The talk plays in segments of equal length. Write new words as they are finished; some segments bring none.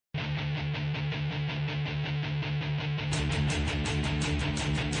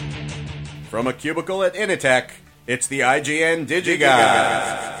From a cubicle at Initech, it's the IGN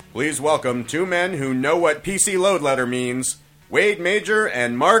DigiGuys. Please welcome two men who know what PC load letter means, Wade Major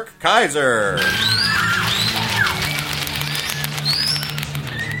and Mark Kaiser.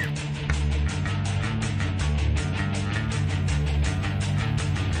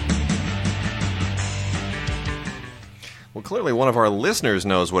 Well, clearly one of our listeners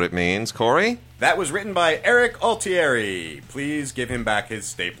knows what it means. Corey? That was written by Eric Altieri. Please give him back his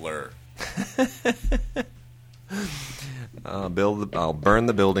stapler. I'll burn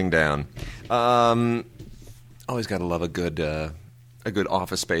the building down. Always got to love a good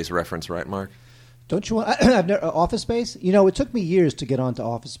Office Space reference, right, Mark? Don't you want I've never, Office Space? You know, it took me years to get onto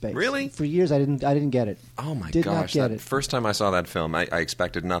Office Space. Really? For years, I didn't get it. Oh my Did gosh! not get it. First time I saw that film, I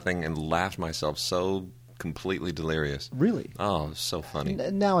expected nothing and laughed myself so completely delirious. Really? Oh, it was so funny.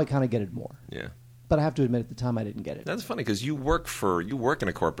 Now I kind of get it more. Yeah. But I have to admit, at the time, I didn't get it. That's funny because you work in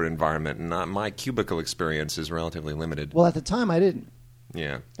a corporate environment, and my cubicle experience is relatively limited. Well, at the time, I didn't.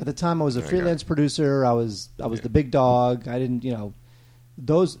 Yeah. At the time, I was a There you freelance producer. I was the big dog. I didn't,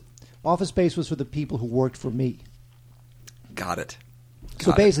 those Office Space was for the people who worked for me. Got it.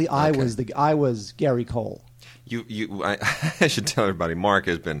 So basically, Okay. I was Gary Cole. I should tell everybody, Mark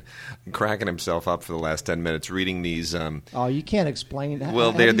has been cracking himself up for the last 10 minutes reading these. Oh, you can't explain that.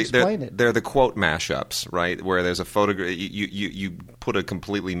 Well, How do you explain it? They're the quote mashups, right? Where there's a photograph, you put a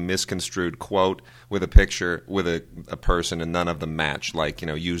completely misconstrued quote with a picture with a person, and none of them match. Like,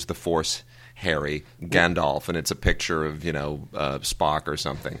 use the Force, Harry, Gandalf, and it's a picture of Spock or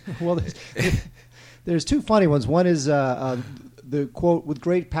something. Well, there's two funny ones. One is the quote, "With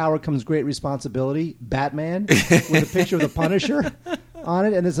great power comes great responsibility," Batman, with a picture of the Punisher on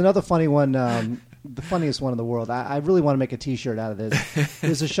it. And there's another funny one, the funniest one in the world. I really want to make a T-shirt out of this.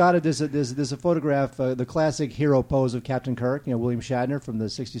 There's a shot of there's a photograph, the classic hero pose of Captain Kirk, William Shatner from the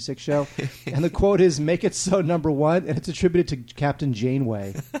 '66 show, and the quote is "Make it so #1," and it's attributed to Captain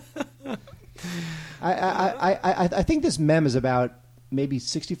Janeway. I think this meme is about maybe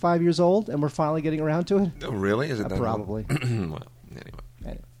 65 years old, and we're finally getting around to it. Oh, really? Is it that probably? Well,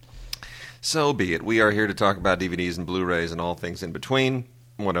 anyway. So be it. We are here to talk about DVDs and Blu-rays and all things in between,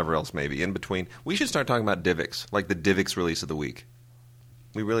 whatever else may be in between. We should start talking about DivX, like the DivX release of the week.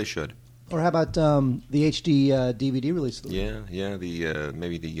 We really should. Or how about the HD DVD release of the week? Yeah.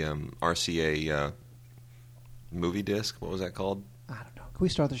 Maybe the RCA movie disc. What was that called? I don't know. Can we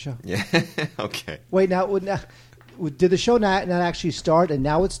start the show? Yeah. Okay. Wait, now did the show not actually start, and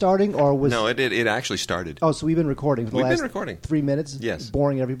now it's starting, or was No, it actually started. Oh, so we've been recording for the last 3 minutes. Yes.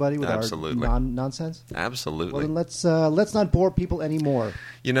 Boring everybody with Absolutely. our nonsense. Absolutely. Well, then let's not bore people anymore.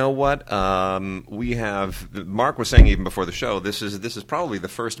 You know what? We have. Mark was saying even before the show. This is probably the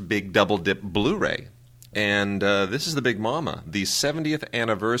first big double dip Blu-ray, and this is the Big Mama, the 70th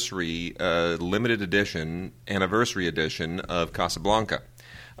anniversary limited edition anniversary edition of Casablanca.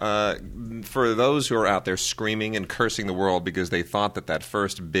 For those who are out there screaming and cursing the world because they thought that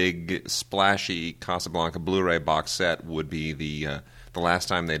first big splashy Casablanca Blu-ray box set would be the last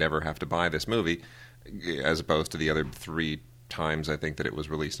time they'd ever have to buy this movie, as opposed to the other 3 times I think that it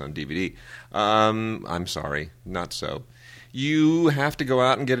was released on DVD. I'm sorry, not so. You have to go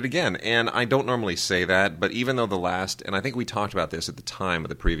out and get it again. And I don't normally say that, but even though and I think we talked about this at the time of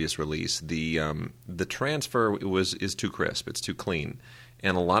the previous release, the transfer is too crisp, it's too clean.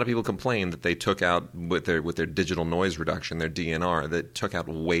 And a lot of people complain that they took out, with their digital noise reduction, their DNR, that took out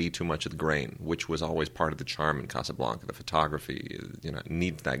way too much of the grain, which was always part of the charm in Casablanca. The photography, it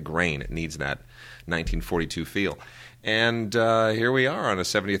needs that grain. It needs that 1942 feel. And here we are on a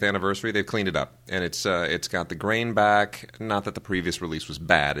 70th anniversary. They've cleaned it up, and it's got the grain back. Not that the previous release was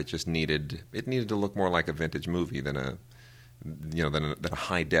bad. It just needed to look more like a vintage movie than a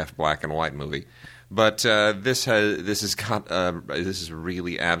high def black and white movie. But this is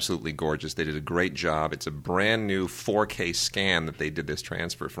really absolutely gorgeous. They did a great job. It's a brand new 4K scan that they did this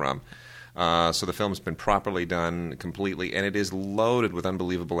transfer from. So the film's been properly done completely, and it is loaded with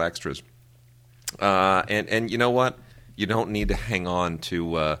unbelievable extras. And you know what? You don't need to hang on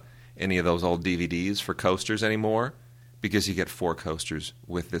to any of those old DVDs for coasters anymore, because you get 4 coasters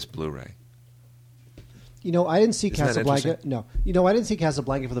with this Blu-ray. I didn't see Isn't Casablanca. No. I didn't see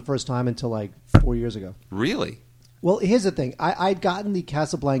Casablanca for the first time until like 4 years ago. Really? Well, here's the thing. I'd gotten the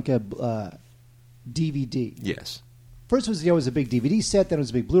Casablanca DVD. Yes. First was a big DVD set, then it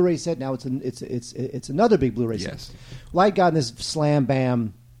was a big Blu-ray set. Now it's another big Blu-ray set. Yes. Well, I'd gotten this Slam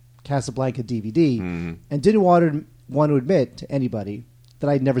Bam Casablanca DVD and didn't want to admit to anybody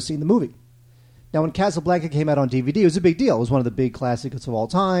that I'd never seen the movie. Now, when Casablanca came out on DVD, it was a big deal. It was one of the big classics of all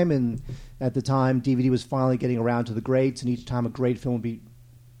time, and at the time, DVD was finally getting around to the greats, and each time a great film would be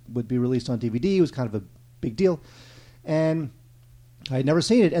would be released on DVD. It was kind of a big deal. And I had never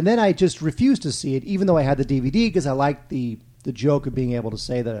seen it. And then I just refused to see it, even though I had the DVD, because I liked the joke of being able to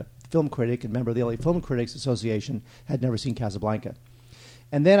say that a film critic and member of the LA Film Critics Association had never seen Casablanca.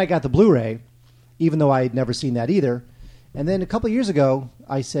 And then I got the Blu-ray, even though I had never seen that either. And then a couple of years ago,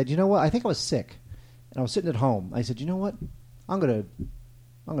 I said, you know what? I think I was sick. And I was sitting at home. I said, you know what? I'm gonna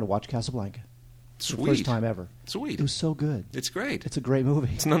watch Casablanca. Sweet. The first time ever. Sweet. It was so good. It's great. It's a great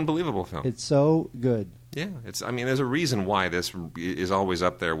movie. It's an unbelievable film. It's so good. Yeah, there's a reason why this is always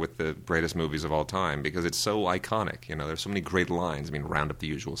up there with the greatest movies of all time, because it's so iconic. You know, there's so many great lines. I mean, Round Up the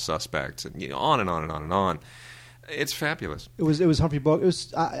Usual Suspects, and on and on and on and on. It's fabulous. It was Humphrey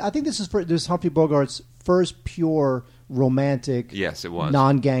Bogart. I think this is Humphrey Bogart's first pure romantic. Yes, it was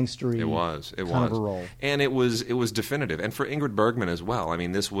non-gangstery. It was kind of a role, and it was definitive. And for Ingrid Bergman as well. I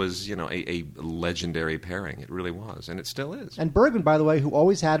mean, this was a legendary pairing. It really was, and it still is. And Bergman, by the way, who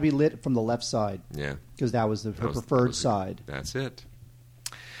always had to be lit from the left side. Yeah, because that was her preferred side. That's it.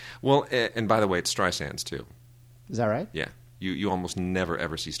 Well, and by the way, it's Streisand's too. Is that right? Yeah, you almost never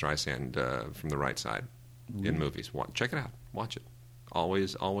ever see Streisand from the right side in movies. Check it out. Watch it.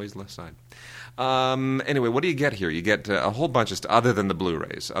 Always left side. Anyway, what do you get here? You get a whole bunch of stuff other than the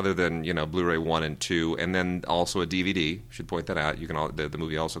Blu-rays, other than Blu-ray 1 and 2, and then also a DVD. Should point that out. You can the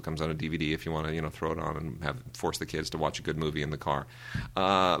movie also comes on a DVD if you want to throw it on and force the kids to watch a good movie in the car.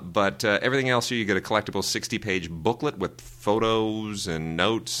 But everything else here, you get a collectible 60-page booklet with photos and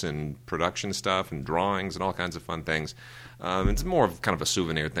notes and production stuff and drawings and all kinds of fun things. It's more of kind of a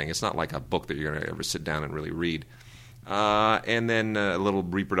souvenir thing. It's not like a book that you're going to ever sit down and really read. And then a little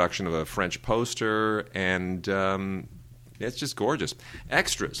reproduction of a French poster, and it's just gorgeous.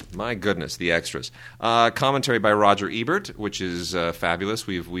 Extras, my goodness, the extras. Commentary by Roger Ebert, which is fabulous.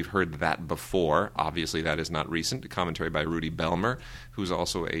 We've heard that before. Obviously, that is not recent. Commentary by Rudy Belmer, who's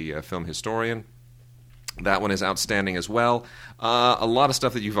also a film historian. That one is outstanding as well. A lot of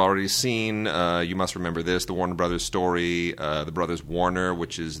stuff that you've already seen. You must remember this: the Warner Brothers story, the Brothers Warner,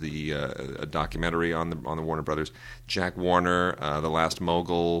 which is a documentary on the Warner Brothers. Jack Warner, The Last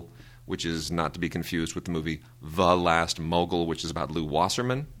Mogul, which is not to be confused with the movie The Last Mogul, which is about Lew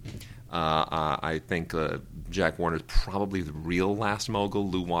Wasserman. I think Jack Warner is probably the real last mogul.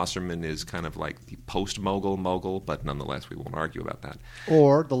 Lew Wasserman is kind of like the post-mogul, but nonetheless, we won't argue about that.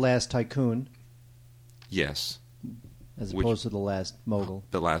 Or The Last Tycoon. Yes. As opposed to The Last Mogul.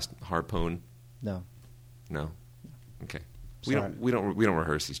 The Last Harpoon? No. Okay. Sorry. We don't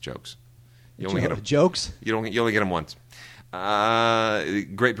rehearse these jokes. You only get them. Jokes? You only get them once.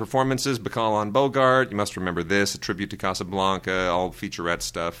 Great performances. Bacall Bogart. You must remember this. A tribute to Casablanca. All featurette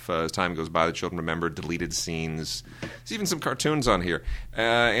stuff. As time goes by, the children remember deleted scenes. There's even some cartoons on here.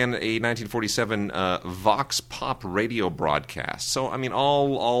 And a 1947 Vox Pop radio broadcast. So, I mean,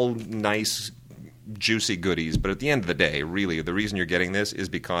 all nice, juicy goodies, but at the end of the day, really, the reason you're getting this is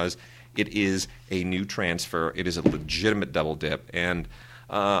because it is a new transfer. It is a legitimate double dip, and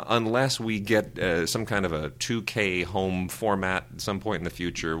unless we get some kind of a 2K home format at some point in the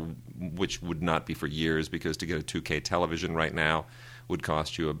future, which would not be for years, because to get a 2K television right now would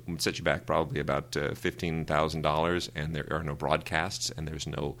set you back probably about $15,000, and there are no broadcasts, and there's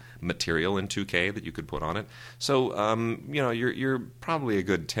no material in 2K that you could put on it. So, you're probably a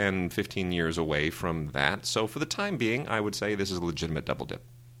good 10, 15 years away from that. So for the time being, I would say this is a legitimate double dip.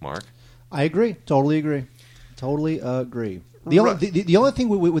 Mark? I agree. Totally agree. The only thing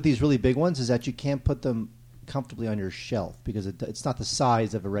with these really big ones is that you can't put them comfortably on your shelf because it's not the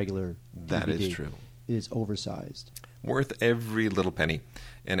size of a regular DVD. That is true. It is oversized. Worth every little penny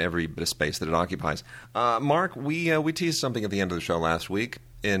and every bit of space that it occupies. Mark, we teased something at the end of the show last week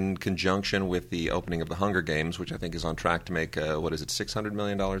in conjunction with the opening of the Hunger Games, which I think is on track to make, $600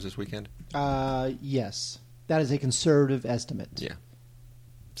 million this weekend? Yes. That is a conservative estimate. Yeah.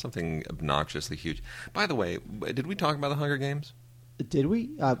 Something obnoxiously huge. By the way, did we talk about the Hunger Games? Did we?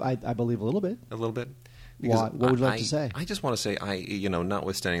 I believe a little bit. A little bit? What would you like to say? I just want to say,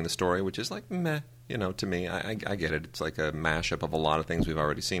 notwithstanding the story, which is like meh, to me, I get it. It's like a mashup of a lot of things we've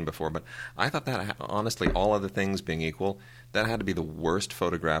already seen before. But I thought that, honestly, all other things being equal, that had to be the worst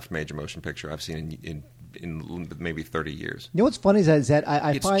photographed major motion picture I've seen in maybe 30 years. You know what's funny is that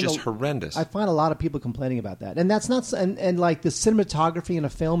I it's find just horrendous. I find a lot of people complaining about that, and that's not and like the cinematography in a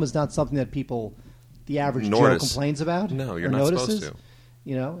film is not something that the average Joe complains about. No, you're or not notices, supposed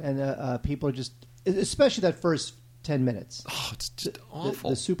to. And people are just, especially that first 10 minutes. Oh, it's just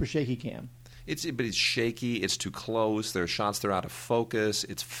awful. The super shaky cam. But it's shaky. It's too close. There are shots that are out of focus.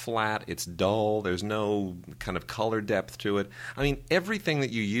 It's flat. It's dull. There's no kind of color depth to it. I mean, everything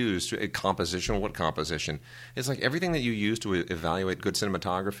that you use to composition. What composition? It's like everything that you use to evaluate good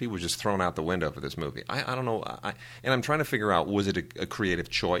cinematography was just thrown out the window for this movie. I don't know. And I'm trying to figure out, was it a creative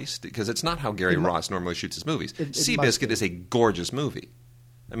choice? Because it's not how Gary Ross normally shoots his movies. Seabiscuit is a gorgeous movie.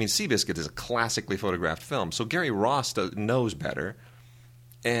 I mean, Seabiscuit is a classically photographed film. So Gary Ross knows better.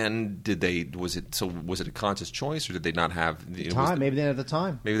 And was it a conscious choice, or did they not have time? Maybe they didn't have the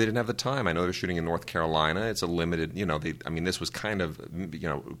time. Maybe they didn't have the time. I know they're shooting in North Carolina. It's a limited, this was kind of,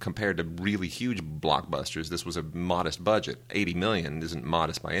 compared to really huge blockbusters, this was a modest budget. $80 million isn't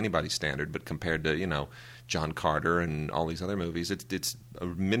modest by anybody's standard, but compared to, John Carter and all these other movies, it's a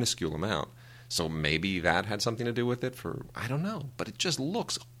minuscule amount. So maybe that had something to do with it. I don't know, but it just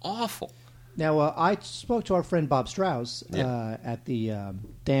looks awful. Now, I spoke to our friend Bob Strauss at the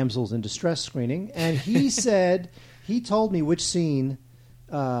Damsels in Distress screening, and he he told me which scene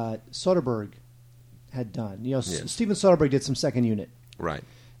Soderbergh had done. Steven Soderbergh did some second unit. Right.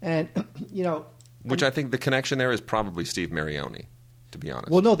 And, Which I think the connection there is probably Steve Marioni, to be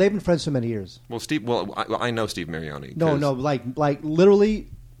honest. Well, no, they've been friends for many years. Well, I know Steve Marioni. No, like literally,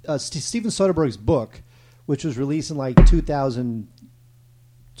 Steven Soderbergh's book, which was released in like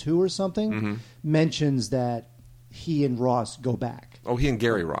 2002 or something, mentions that he and Ross go back. Oh, he and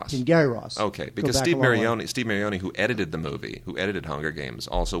Gary Ross. Okay, because Steve Marioni, who edited the movie, who edited Hunger Games,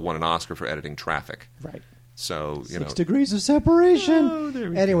 also won an Oscar for editing Traffic. Right. So, 6 degrees of separation. Oh,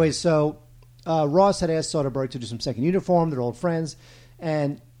 there we anyway, go. So Ross had asked Soderbergh to do some second uniform. They're old friends.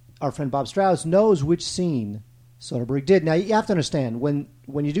 And our friend Bob Strauss knows which scene Soderbergh did. Now, you have to understand, when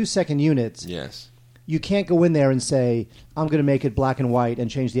you do second units... Yes. You can't go in there and say, I'm going to make it black and white and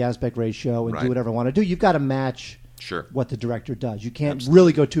change the aspect ratio and do whatever I want to do. You've got to match what the director does. You can't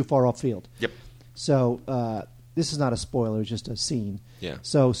really go too far off field. Yep. So this is not a spoiler. It's just a scene. Yeah.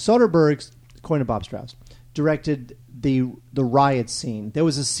 So Soderbergh, according to Bob Strauss, directed the riot scene. There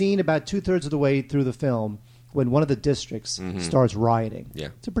was a scene about 2/3 of the way through the film when one of the districts starts rioting. Yeah.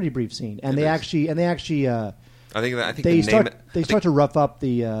 It's a pretty brief scene. And they actually I think they start to rough up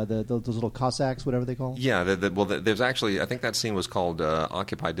those little Cossacks, whatever they call them. Yeah, there's actually, I think that scene was called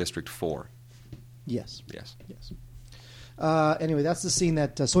Occupy District 4. Yes. Yes. Anyway, that's the scene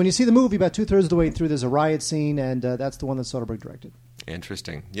that. So when you see the movie, about 2/3 of the way through, there's a riot scene, and that's the one that Soderbergh directed.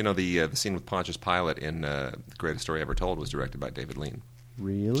 Interesting. The scene with Pontius Pilate in The Greatest Story Ever Told was directed by David Lean.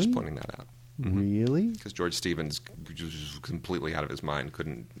 Really? Just pointing that out. Really? Because George Stevens was completely out of his mind,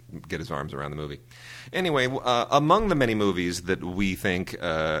 couldn't get his arms around the movie. Anyway, among the many movies that we think,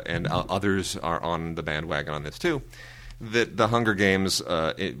 and others are on the bandwagon on this too, that The Hunger Games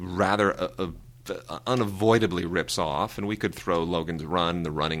unavoidably rips off, and we could throw Logan's Run,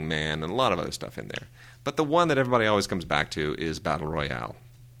 The Running Man, and a lot of other stuff in there. But the one that everybody always comes back to is Battle Royale.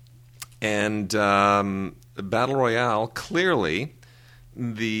 And Battle Royale, clearly...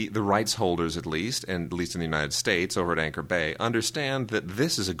 The rights holders, at least in the United States, over at Anchor Bay, understand that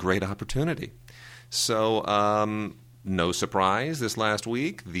this is a great opportunity. So, no surprise, this last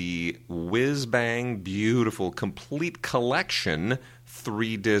week, the whiz-bang, beautiful, complete collection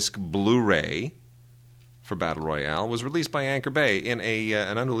 3-disc Blu-ray for Battle Royale was released by Anchor Bay in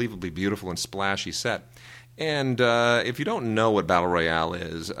an unbelievably beautiful and splashy set. And if you don't know what Battle Royale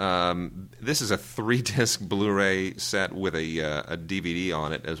is, this is a 3-disc Blu-ray set with a DVD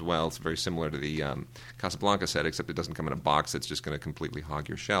on it as well. It's very similar to the Casablanca set, except it doesn't come in a box that's just going to completely hog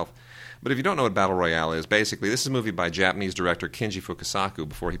your shelf. But if you don't know what Battle Royale is, basically this is a movie by Japanese director Kinji Fukasaku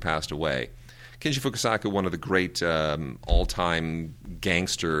before he passed away. Kinji Fukasaku, one of the great all-time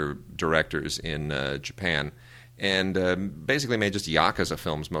gangster directors in Japan, and basically made just Yakuza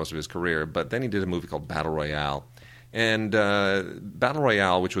films most of his career. But then he did a movie called Battle Royale. And Battle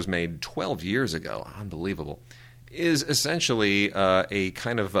Royale, which was made 12 years ago, unbelievable, is essentially a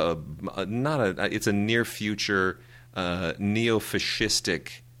kind of it's a near-future neo-fascistic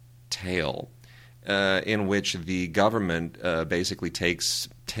tale in which the government basically takes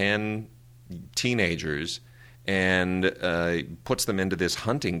 10 teenagers and puts them into this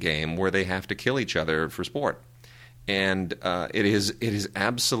hunting game where they have to kill each other for sport. And it is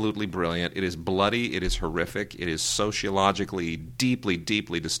absolutely brilliant. It is bloody. It is horrific. It is sociologically deeply,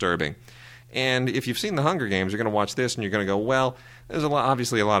 deeply disturbing. And if you've seen The Hunger Games, you're going to watch this and you're going to go, well, there's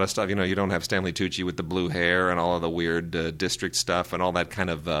obviously a lot of stuff. You don't have Stanley Tucci with the blue hair and all of the weird district stuff and all that kind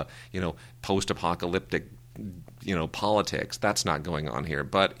of post-apocalyptic politics. That's not going on here.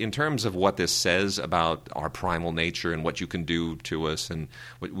 But in terms of what this says about our primal nature and what you can do to us and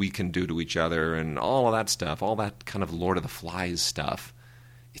what we can do to each other and all of that stuff, all that kind of Lord of the Flies stuff,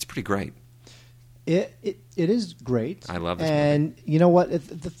 it's pretty great. It is great. I love this and movie. You know what?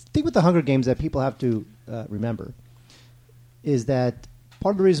 The thing with the Hunger Games that people have to remember is that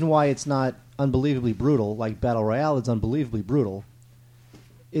part of the reason why it's not unbelievably brutal, like Battle Royale is unbelievably brutal,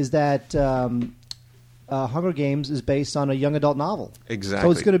 is that Hunger Games is based on a young adult novel. Exactly.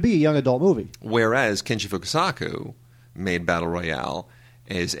 So it's going to be a young adult movie. Whereas Kenji Fukasaku made Battle Royale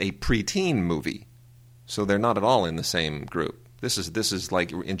as a preteen movie. So they're not at all in the same group. This is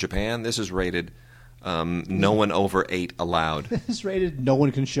like in Japan, this is rated no one over 8 allowed. This is rated no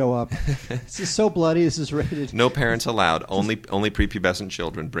one can show up. This is so bloody. This is rated. No parents allowed. Only prepubescent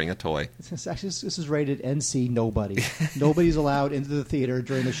children. Bring a toy. This is rated NC nobody. Nobody's allowed into the theater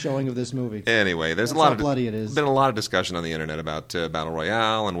during the showing of this movie. Anyway, there's That's a lot how of bloody it is. Been a lot of discussion on the internet about Battle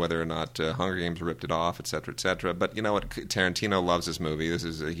Royale and whether or not Hunger Games ripped it off, et cetera, et cetera. But you know what? Tarantino loves this movie.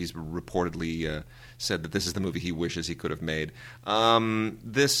 He's reportedly said that this is the movie he wishes he could have made.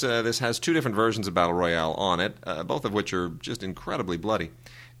 This has 2 different versions of Battle Royale on it, both of which are just incredibly bloody.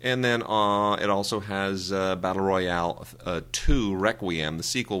 And then it also has Battle Royale 2 Requiem, the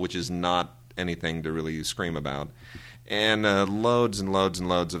sequel, which is not anything to really scream about. And loads and loads and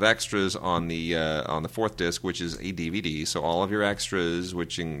loads of extras on the 4th disc, which is a DVD. So all of your extras,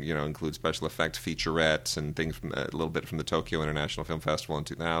 which include special effects, featurettes, and things from a little bit from the Tokyo International Film Festival in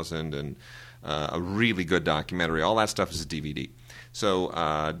 2000, and a really good documentary. All that stuff is a DVD. So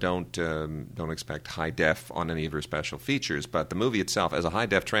don't expect high def on any of your special features. But the movie itself, as a high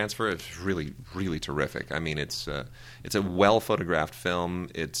def transfer, is really, really terrific. I mean, it's a well photographed film.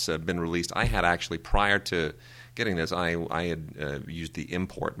 It's been released. I had actually, prior to getting this, I had used the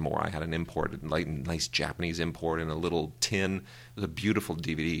import more. I had an import, nice Japanese import in a little tin. It was a beautiful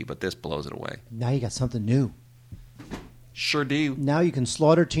DVD, but this blows it away. Now you got something new. Sure do. Now you can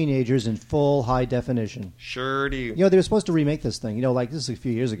slaughter teenagers in full high definition. Sure do. You know, they were supposed to remake this thing. You know, like this is a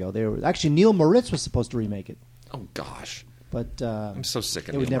few years ago. Actually, Neil Moritz was supposed to remake it. Oh, gosh. But I'm so sick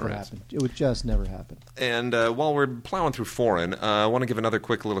of it would Neil never Moritz. happen. It would just never happen. And while we're plowing through foreign, I want to give another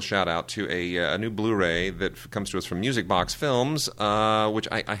quick little shout-out to a new Blu-ray that comes to us from Music Box Films, which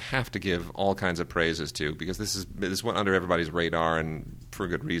I have to give all kinds of praises to, because this went under everybody's radar, and for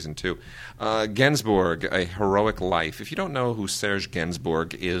good reason, too. Gainsbourg, A Heroic Life. If you don't know who Serge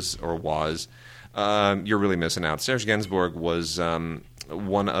Gainsbourg is or was, you're really missing out. Serge Gainsbourg was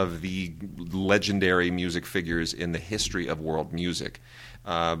one of the legendary music figures in the history of world music.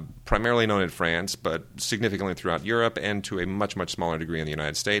 Primarily known in France, but significantly throughout Europe and to a much, much smaller degree in the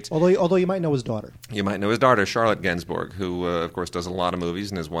United States. Although you might know his daughter. You might know his daughter, Charlotte Gainsbourg, who, of course, does a lot of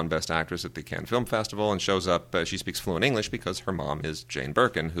movies and has won Best Actress at the Cannes Film Festival and shows up. She speaks fluent English because her mom is Jane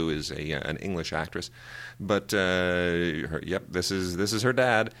Birkin, who is an English actress. But, this is her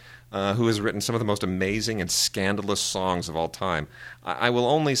dad. Who has written some of the most amazing and scandalous songs of all time. I will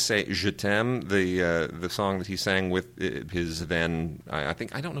only say Je t'aime, the song that he sang with his then,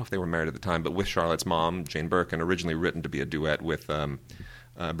 I don't know if they were married at the time, but with Charlotte's mom, Jane Birkin, originally written to be a duet with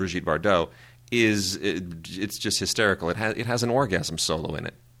Brigitte Bardot, it's just hysterical. It has an orgasm solo in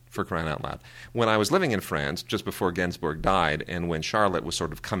it, for crying out loud. When I was living in France, just before Gainsbourg died, and when Charlotte was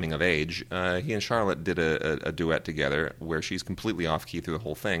sort of coming of age, he and Charlotte did a duet together where she's completely off-key through the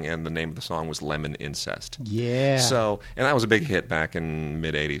whole thing, and the name of the song was Lemon Incest. Yeah. So, and that was a big hit back in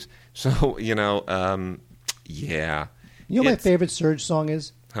mid-'80s. So, yeah. You know what my favorite Surge song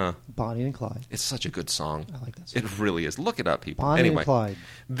is? Huh? Bonnie and Clyde. It's such a good song. I like that song. It really is. Look it up, people. Bonnie Anyway, and Clyde.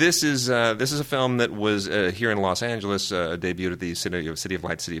 This is a film that was here in Los Angeles, debuted at the City of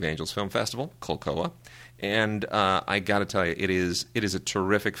Lights, City of Angels Film Festival, Colcoa, and I got to tell you, it is a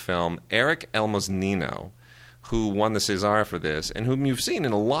terrific film. Eric Elmosnino, who won the César for this, and whom you've seen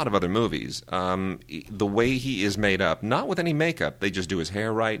in a lot of other movies, the way he is made up, not with any makeup, they just do his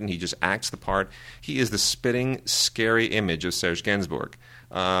hair right, and he just acts the part. He is the spitting, scary image of Serge Gainsbourg.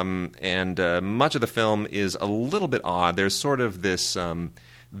 And much of the film is a little bit odd. There's sort of this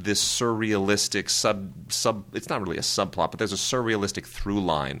surrealistic sub. It's not really a subplot, but there's a surrealistic through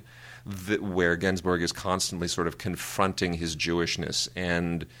line where Gainsbourg is constantly sort of confronting his Jewishness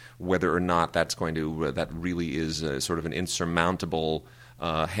and whether or not that really is sort of an insurmountable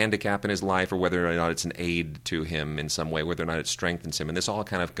handicap in his life, or whether or not it's an aid to him in some way, whether or not it strengthens him. And this all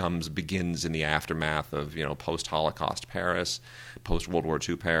kind of begins in the aftermath of post-Holocaust Paris, post-World War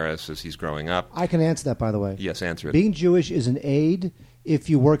II Paris as he's growing up. I can answer that, by the way. Yes, answer it. Being Jewish is an aid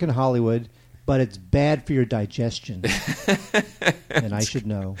if you work in Hollywood, but it's bad for your digestion. And I should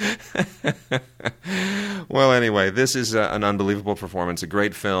know. Well, anyway, this is an unbelievable performance, a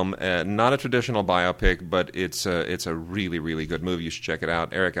great film. Not a traditional biopic, but it's a really, really good movie. You should check it out.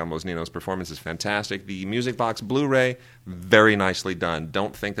 Eric Almosnino's performance is fantastic. The Music Box Blu-ray, very nicely done.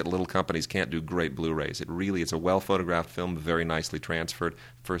 Don't think that little companies can't do great Blu-rays. It's a well-photographed film, very nicely transferred,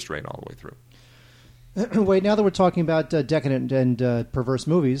 first rate all the way through. Wait, now that we're talking about decadent and perverse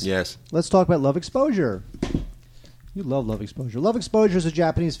movies, Yes. let's talk about Love Exposure. You love Love Exposure. Love Exposure is a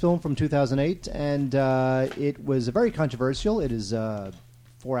Japanese film from 2008, and it was very controversial. It is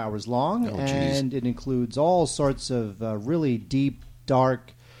 4 hours long, and it includes all sorts of really deep,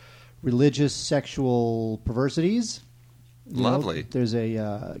 dark, religious, sexual perversities. Lovely. There's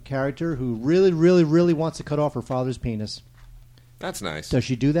a character who really, really, really wants to cut off her father's penis. That's nice. Does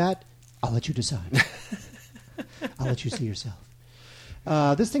she do that? I'll let you decide. I'll let you see yourself.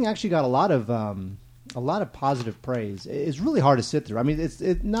 This thing actually got a lot of positive praise. It's really hard to sit through. I mean, it's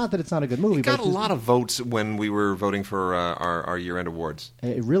not that it's not a good movie. It got but a lot of votes when we were voting for our year-end awards.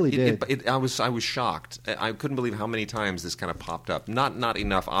 It really did. I was shocked. I couldn't believe how many times this kind of popped up. Not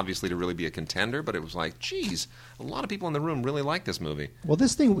enough, obviously, to really be a contender, but it was like, geez, a lot of people in the room really like this movie. Well,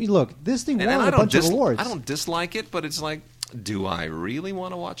 this thing won And a bunch of awards. I don't dislike it, but it's like, do I really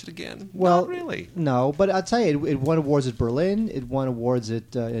want to watch it again? Well, not really. No, but I'll tell you, it won awards at Berlin. It won awards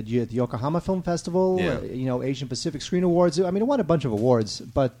at the Yokohama Film Festival. Yeah. Asian Pacific Screen Awards. I mean, it won a bunch of awards,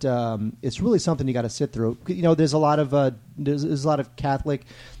 but it's really something you got to sit through. There's a lot of Catholic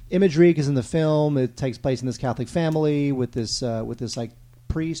imagery because in the film it takes place in this Catholic family with this like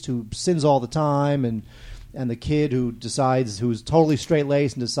priest who sins all the time and the kid who's totally straight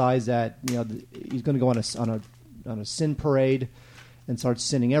laced and decides that he's going to go on a sin parade and starts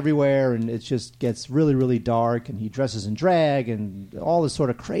sinning everywhere, and it just gets really, really dark, and he dresses in drag and all this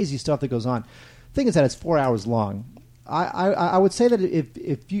sort of crazy stuff that goes on. The thing is that it's 4 hours long. I would say that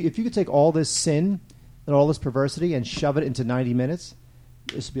if you could take all this sin and all this perversity and shove it into 90 minutes,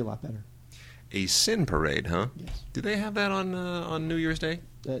 this would be a lot better. A sin parade, huh? Yes. Do they have that on New Year's Day?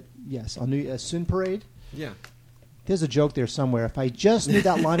 Yes, on the sin parade. Yeah. There's a joke there somewhere. If I just knew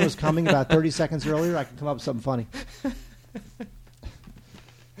that line was coming about 30 seconds earlier, I could come up with something funny.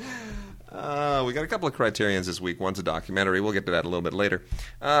 We got a couple of criterions this week. One's a documentary. We'll get to that a little bit later.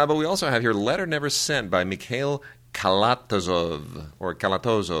 But we also have here Letter Never Sent by Mikhail Kalatozov.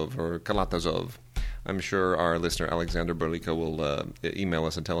 I'm sure our listener Alexander Berlika will email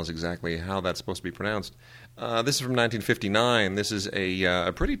us and tell us exactly how that's supposed to be pronounced. This is from 1959. This is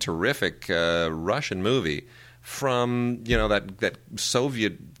a pretty terrific Russian movie from that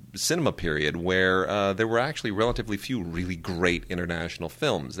Soviet cinema period where there were actually relatively few really great international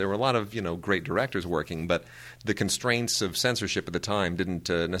films. There were a lot of great directors working, but the constraints of censorship at the time didn't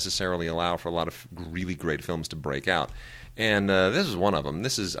necessarily allow for a lot of really great films to break out. And this is one of them.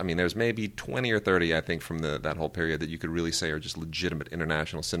 There's maybe 20 or 30, I think, from that whole period that you could really say are just legitimate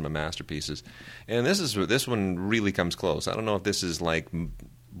international cinema masterpieces. And this one really comes close. I don't know if this is like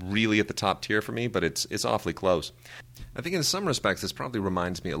really at the top tier for me, but it's awfully close. I think in some respects this probably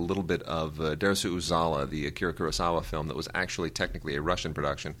reminds me a little bit of Deresu Uzala, the Akira Kurosawa film that was actually technically a Russian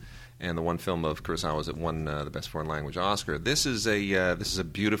production, and the one film of Kurosawa's that won the Best Foreign Language Oscar. This is a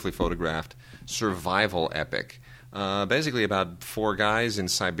beautifully photographed survival epic. Basically about four guys in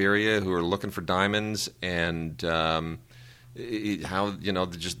Siberia who are looking for diamonds, and how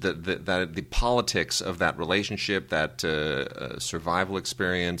just the politics of that relationship, that survival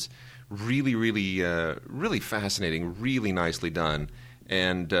experience, really fascinating, really nicely done,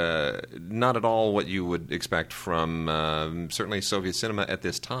 and not at all what you would expect from certainly Soviet cinema at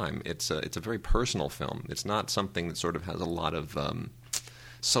this time. It's a very personal film. It's not something that sort of has a lot of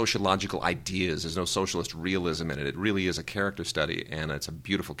sociological ideas. There's no socialist realism in it. It really is a character study, and it's a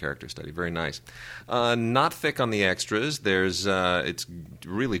beautiful character study. Very nice. Not thick on the extras. It's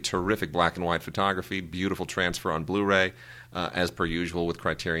really terrific black and white photography, beautiful transfer on Blu-ray. As per usual with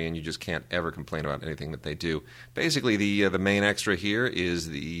Criterion, you just can't ever complain about anything that they do. Basically, the main extra here is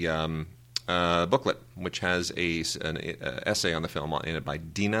the booklet, which has an essay on the film in it by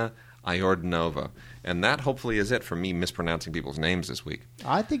Dina Iordinova. And that hopefully is it for me mispronouncing people's names this week.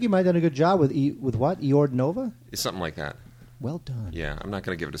 I think you might have done a good job with what? Iordinova? It's something like that. Well done. Yeah, I'm not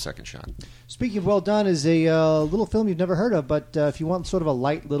going to give it a second shot. Speaking of well done, is a little film you've never heard of, but if you want sort of a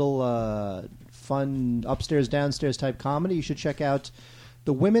light little fun upstairs, downstairs type comedy, you should check out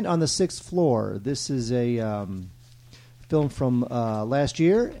The Women on the Sixth Floor. This is a film from last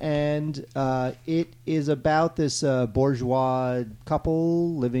year, and it is about this bourgeois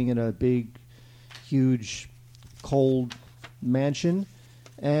couple living in a big, huge, cold mansion,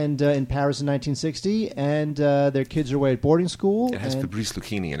 and in Paris in 1960, and their kids are away at boarding school. It has and, Fabrice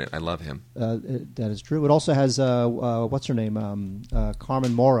Lucchini in it. I love him. that is true. It also has what's her name,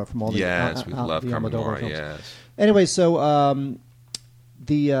 Carmen Maura from all the We love the Carmen Almodovar Maura. films. Yes. Anyway, so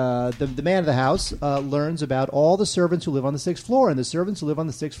the man of the house learns about all the servants who live on the 6th floor, and the servants who live on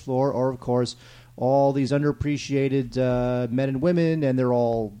the 6th floor are, of course, all these underappreciated men and women, and they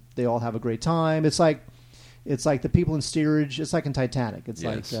all have a great time. It's like the people in steerage. It's like in Titanic. It's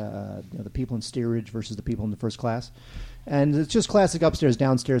Yes. like the people in steerage versus the people in the first class. And it's just classic upstairs,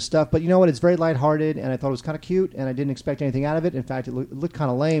 downstairs stuff. But you know what? It's very lighthearted, and I thought it was kind of cute, and I didn't expect anything out of it. In fact, it looked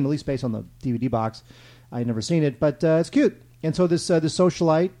kind of lame, at least based on the DVD box. I had never seen it, but it's cute. And so this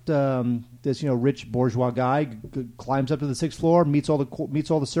socialite, this rich bourgeois guy, climbs up to the 6th floor, meets all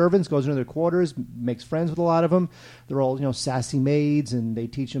the servants, goes into their quarters, makes friends with a lot of them. They're all sassy maids, and they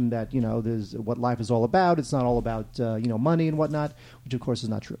teach him that there's what life is all about. It's not all about money and whatnot, which of course is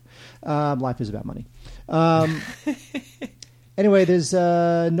not true. Life is about money. Anyway, there's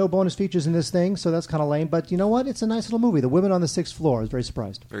no bonus features in this thing, so that's kind of lame. But you know what? It's a nice little movie. The Women on the 6th Floor. I was very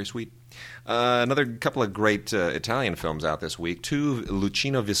surprised. Very sweet. Another couple of great Italian films out this week. 2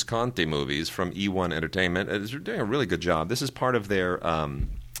 Luchino Visconti movies from E1 Entertainment. They're doing a really good job. This is part of their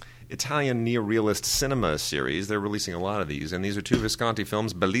Italian neorealist cinema series. They're releasing a lot of these. And these are 2 Visconti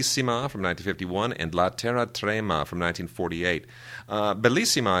films, Bellissima from 1951 and La Terra Trema from 1948.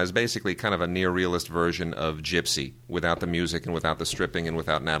 Bellissima is basically kind of a neorealist version of Gypsy, without the music and without the stripping and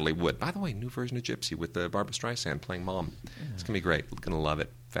without Natalie Wood. By the way, new version of Gypsy with Barbara Streisand playing Mom. It's going to be great. Going to love it.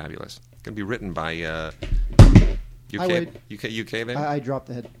 Fabulous. It's going to be written by UK there? I dropped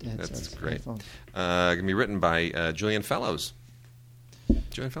the headset. That's great. Going to be written by Julian Fellows.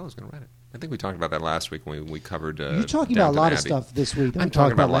 Julian Fellows is going to write it. I think we talked about that last week when we covered. You're talking about a lot of stuff this week. I'm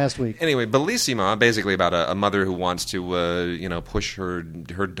talking about last week. Anyway, Bellissima, basically about a mother who wants to push her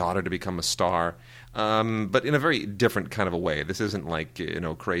daughter to become a star, but in a very different kind of a way. This isn't like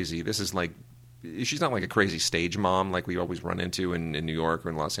crazy. This is like. She's not like a crazy stage mom like we always run into in New York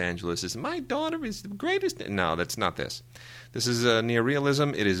or in Los Angeles. It's, my daughter is the greatest. No, that's not this. This is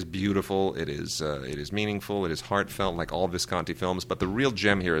neorealism. It is beautiful. It is meaningful. It is heartfelt, like all Visconti films. But the real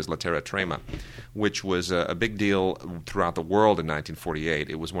gem here is La Terra Trema, which was a big deal throughout the world in 1948.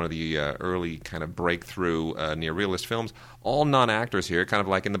 It was one of the early kind of breakthrough neorealist films. All non-actors here, kind of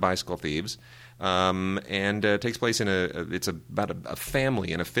like in The Bicycle Thieves. And takes place it's about a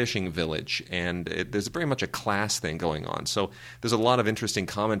family in a fishing village, and there's very much a class thing going on. So there's a lot of interesting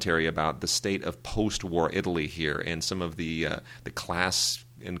commentary about the state of post-war Italy here, and some of the class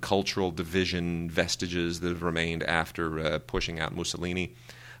and cultural division vestiges that have remained after pushing out Mussolini.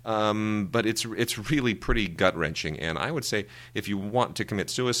 But it's really pretty gut-wrenching, and I would say if you want to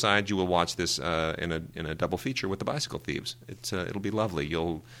commit suicide, you will watch this in a double feature with The Bicycle Thieves. It'll be lovely.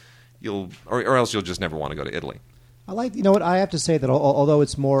 Or else you'll just never want to go to Italy. I like. You know what? I have to say that although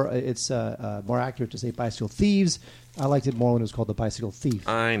it's more accurate to say Bicycle Thieves, I liked it more when it was called The Bicycle Thief.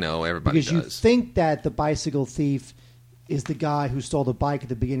 I know, everybody because does. You think that the bicycle thief is the guy who stole the bike at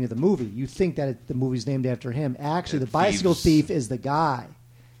the beginning of the movie. You think that the movie's named after him. Actually, the bicycle thief is the guy,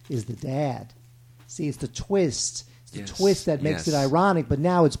 is the dad. See, it's the twist. It's the twist that makes it ironic. But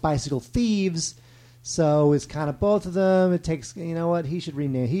now it's Bicycle Thieves. So it's kind of both of them. It takes, you know what? He should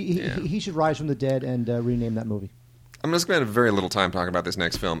rename. He should rise from the dead and rename that movie. I'm going to spend very little time talking about this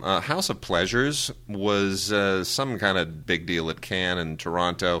next film. House of Pleasures was some kind of big deal at Cannes and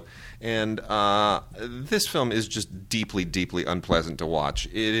Toronto, and this film is just deeply, deeply unpleasant to watch.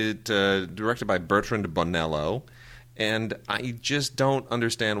 It directed by Bertrand Bonello, and I just don't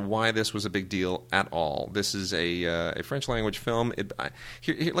understand why this was a big deal at all. This is a French language film.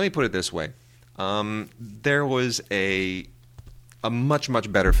 Here, let me put it this way. There was a much,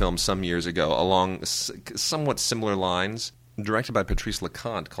 much better film some years ago along somewhat similar lines, directed by Patrice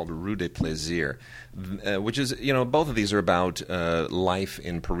Leconte, called Rue des Plaisirs, which is, both of these are about life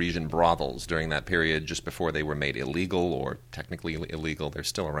in Parisian brothels during that period just before they were made illegal, or technically illegal. They're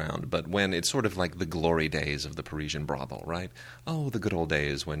still around, but when it's sort of like the glory days of the Parisian brothel, right? Oh, the good old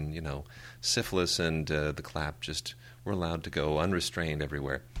days when, syphilis and the clap just were allowed to go unrestrained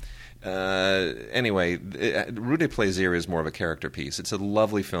everywhere. Anyway, Rue des Plaisirs is more of a character piece. It's a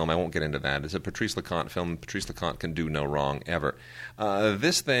lovely film. I won't get into that. It's a Patrice Leconte film. Patrice Leconte can do no wrong ever.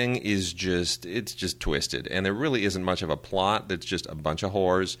 This thing is just twisted, and there really isn't much of a plot. It's just a bunch of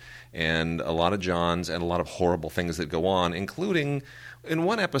whores and a lot of Johns and a lot of horrible things that go on, including in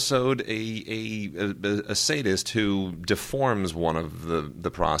one episode a sadist who deforms one of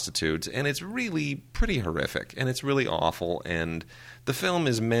the prostitutes, and it's really pretty horrific, and it's really awful. And the film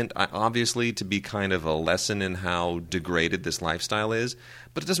is meant, obviously, to be kind of a lesson in how degraded this lifestyle is,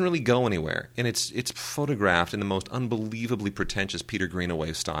 but it doesn't really go anywhere. And it's photographed in the most unbelievably pretentious Peter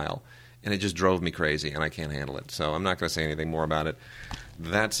Greenaway style. And it just drove me crazy, and I can't handle it. So I'm not going to say anything more about it.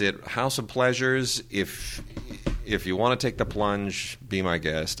 That's it. House of Pleasures, if you want to take the plunge, be my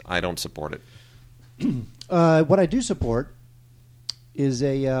guest. I don't support it. What I do support is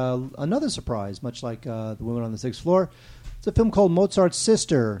another surprise, much like The Woman on the Sixth Floor. It's a film called Mozart's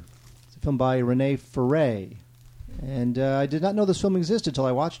Sister. It's a film by Renee Ferré. And I did not know this film existed until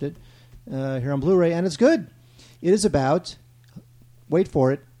I watched it here on Blu-ray, and it's good. It is about, wait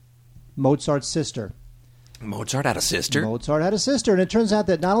for it, Mozart's sister. Mozart had a sister? Mozart had a sister, and it turns out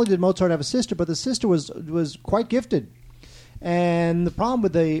that not only did Mozart have a sister, but the sister was quite gifted. And the problem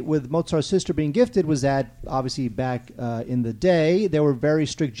with Mozart's sister being gifted was that, obviously, back in the day, there were very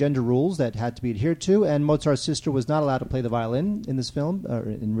strict gender rules that had to be adhered to, and Mozart's sister was not allowed to play the violin in this film, or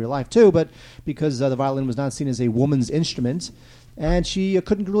in real life too, but because the violin was not seen as a woman's instrument, and she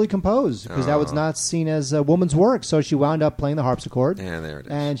couldn't really compose, because that was not seen as a woman's work, so she wound up playing the harpsichord. Yeah, there it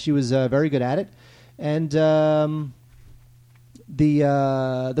is. And she was very good at it. And the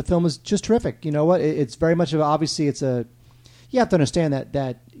film is just terrific. You know what? It's very much of, obviously, it's a... You have to understand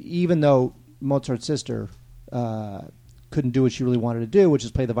that even though Mozart's sister couldn't do what she really wanted to do, which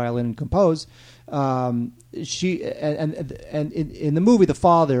is play the violin and compose, she and in the movie, the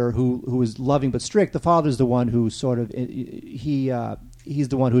father who is loving but strict, the father is the one who sort of he's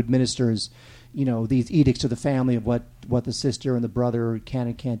the one who administers, these edicts to the family of what the sister and the brother can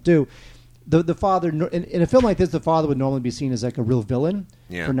and can't do. The father in a film like this, the father would normally be seen as like a real villain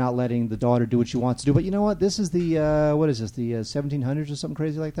for not letting the daughter do what she wants to do. But you know what? This is the what is this? The 1700s or something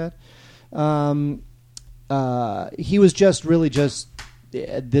crazy like that. He was just really just.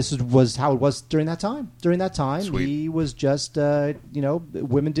 This was how it was during that time. During that time, Sweet. He was just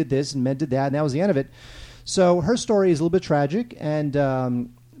women did this and men did that, and that was the end of it. So her story is a little bit tragic, and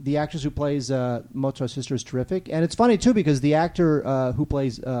the actress who plays Mozart's sister is terrific. And it's funny, too, because the actor who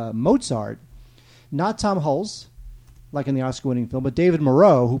plays Mozart, not Tom Hulce, like in the Oscar-winning film, but David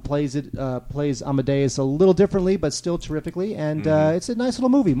Moreau, who plays Amadeus a little differently, but still terrifically. And it's a nice little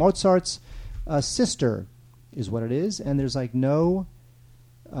movie. Mozart's Sister is what it is, and there's like no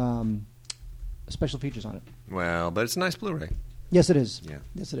special features on it. Well, but it's a nice Blu-ray. Yes, it is. Yeah.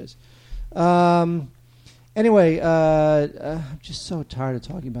 Yes, it is. Anyway, I'm just so tired of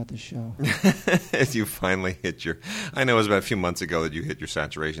talking about this show. You finally hit your... I know it was about a few months ago that you hit your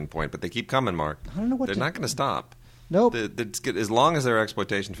saturation point, but they keep coming, Mark. I don't know what They're not going to stop. Nope. As long as there are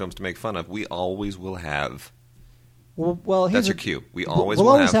exploitation films to make fun of, we always will have... Well, that's your cue. We'll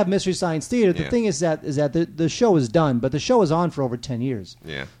always have Mystery Science Theater. The thing is that the show is done, but the show is on for over 10 years.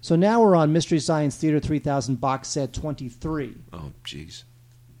 Yeah. So now we're on Mystery Science Theater 3000 Box Set 23. Oh, jeez.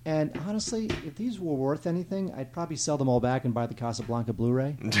 And honestly, if these were worth anything, I'd probably sell them all back and buy the Casablanca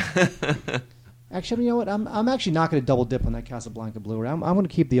Blu-ray. Actually, you know what? I'm actually not going to double dip on that Casablanca Blu-ray. I'm going to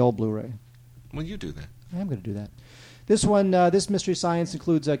keep the old Blu-ray. Well, you do that. I am going to do that. This one, this Mystery Science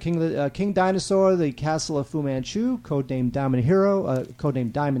includes King Dinosaur, the Castle of Fu Manchu, codenamed Diamond Hero,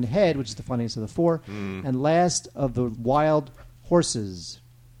 codenamed Diamond Head, which is the funniest of the four, and Last of the Wild Horses.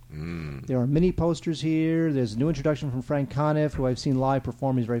 There are mini posters here. There's a new introduction from Frank Conniff, who I've seen live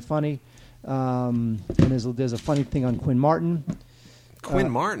perform. He's very funny. And there's a funny thing on Quinn Martin. Quinn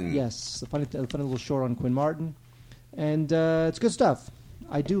Martin? Yes, a funny little short on Quinn Martin. And it's good stuff.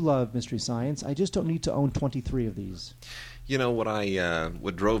 I do love Mystery Science. I just don't need to own 23 of these. You know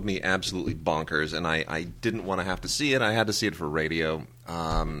what drove me absolutely bonkers, and I didn't want to have to see it. I had to see it for radio.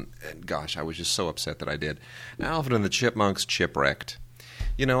 And gosh, I was just so upset that I did. Alvin and the Chipmunks Chipwrecked.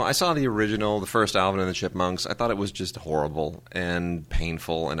 I saw the original, the first Alvin and the Chipmunks. I thought it was just horrible and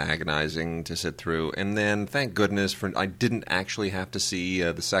painful and agonizing to sit through. And then, thank goodness, I didn't actually have to see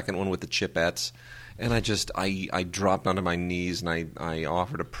the second one with the Chipettes. And I dropped onto my knees and I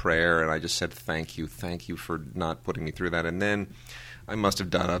offered a prayer and I just said, thank you for not putting me through that. And then I must have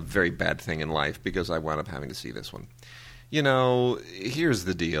done a very bad thing in life because I wound up having to see this one. Here's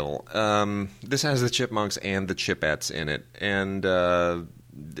the deal. This has the Chipmunks and the Chipettes in it, and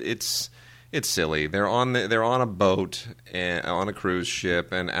it's silly. They're on a boat on a cruise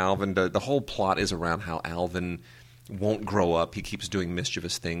ship, and Alvin. The whole plot is around how Alvin won't grow up. He keeps doing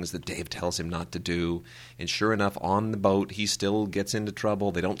mischievous things that Dave tells him not to do, and sure enough, on the boat he still gets into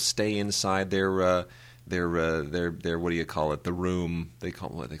trouble. They don't stay inside their what do you call it? The room.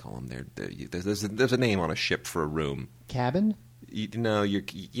 What do they call them? There's a name on a ship for a room. Cabin?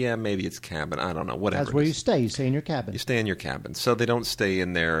 maybe it's cabin. I don't know. Whatever. That's where you stay. You stay in your cabin. You stay in your cabin. So they don't stay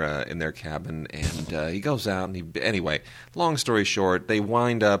in their cabin, and he goes out and anyway. Long story short, they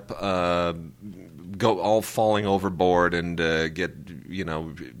wind up go all falling overboard and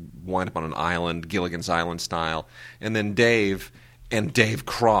wind up on an island, Gilligan's Island style, and then Dave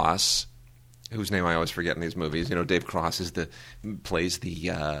Cross, whose name I always forget in these movies. Dave Cross plays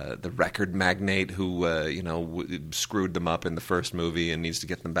the record magnate who screwed them up in the first movie and needs to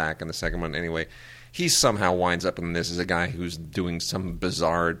get them back in the second one. Anyway, he somehow winds up in this as a guy who's doing some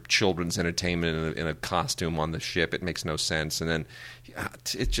bizarre children's entertainment in a costume on the ship. It makes no sense, and then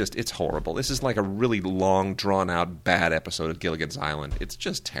it's horrible. This is like a really long, drawn out, bad episode of Gilligan's Island. It's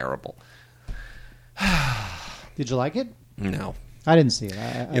just terrible. Did you like it? No. I didn't see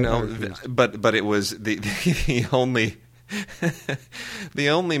it. But it was the only the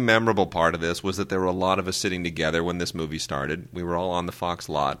only memorable part of this was that there were a lot of us sitting together when this movie started. We were all on the Fox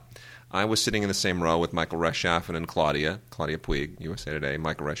lot. I was sitting in the same row with Michael Rechtschaffen and Claudia Puig, USA Today,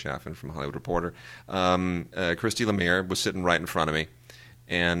 Michael Rechtschaffen from Hollywood Reporter. Christy Lemire was sitting right in front of me.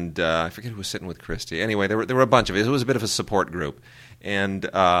 And I forget who was sitting with Christy. Anyway, there were a bunch of it. It was a bit of a support group. And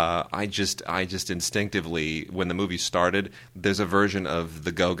I just instinctively, when the movie started, there's a version of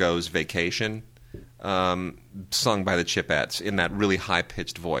the Go-Go's Vacation sung by the Chipettes in that really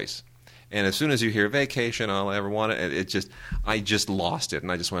high-pitched voice. And as soon as you hear Vacation, all I ever wanted, I just lost it.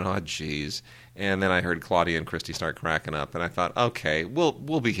 And I just went, oh, geez. And then I heard Claudia and Christy start cracking up. And I thought, okay,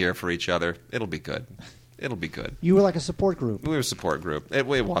 we'll be here for each other. It'll be good. It'll be good. You were like a support group. We were a support group. It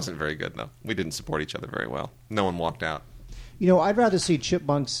wasn't very good, though. We didn't support each other very well. No one walked out. I'd rather see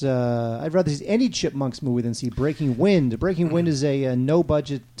Chipmunks. I'd rather see any Chipmunks movie than see Breaking Wind. Breaking Wind is a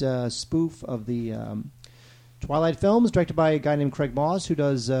no-budget spoof of the Twilight films, directed by a guy named Craig Moss,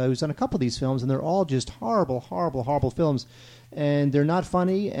 who's done a couple of these films, and they're all just horrible, horrible, horrible films. And they're not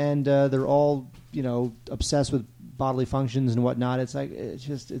funny, and they're all obsessed with bodily functions and whatnot.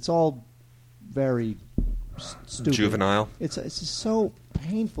 It's all very stupid. Juvenile. It's just so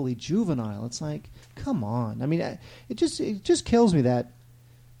painfully juvenile. It's like, come on. I mean, it just kills me that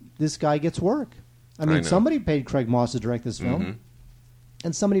this guy gets work. I mean, somebody paid Craig Moss to direct this film,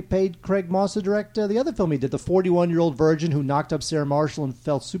 and somebody paid Craig Moss to direct the other film he did, the 41-year-old virgin who knocked up Sarah Marshall and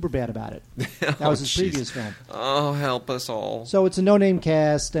felt super bad about it. That was his previous film. Oh, help us all. So it's a no-name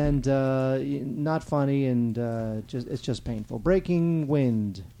cast and not funny, and it's just painful. Breaking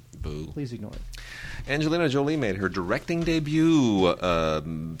Wind. Boo. Please ignore it. Angelina Jolie made her directing debut a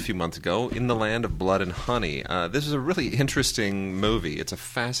few months ago in The Land of Blood and Honey. This is a really interesting movie. It's a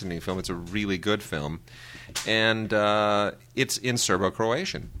fascinating film. It's a really good film. And it's in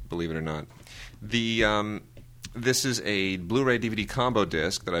Serbo-Croatian, believe it or not. This is a Blu-ray DVD combo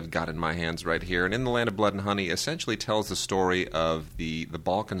disc that I've got in my hands right here. And In The Land of Blood and Honey essentially tells the story of the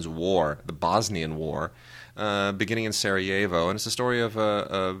Balkans War, the Bosnian War, beginning in Sarajevo, and it's a story of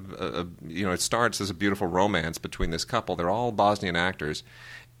it starts as a beautiful romance between this couple. They're all Bosnian actors,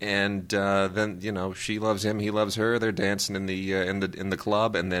 and then she loves him, he loves her. They're dancing in the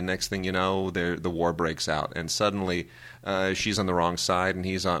club, and then next thing you know, the war breaks out, and suddenly she's on the wrong side, and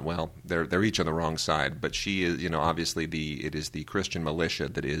he's on. Well, they're each on the wrong side, but she is, obviously it is the Christian militia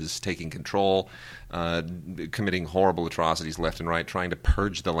that is taking control, committing horrible atrocities left and right, trying to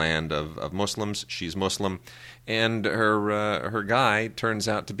purge the land of Muslims. She's Muslim, and her guy turns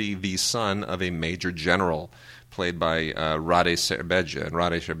out to be the son of a major general, played by Rade Šerbedžija. And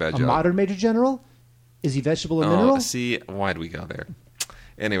Rade Šerbedžija, a modern major general? Is he vegetable and mineral? See, why'd we go there?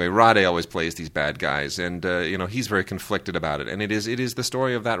 Anyway, Rade always plays these bad guys, and he's very conflicted about it. And it is the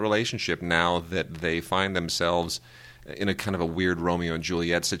story of that relationship now that they find themselves in a kind of a weird Romeo and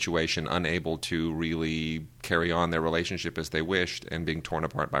Juliet situation, unable to really carry on their relationship as they wished, and being torn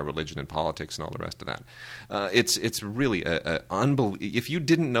apart by religion and politics and all the rest of that. It's really if you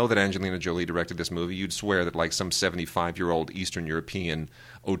didn't know that Angelina Jolie directed this movie, you'd swear that like some 75-year-old Eastern European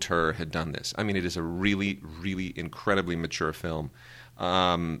auteur had done this. I mean, it is a really, really incredibly mature film.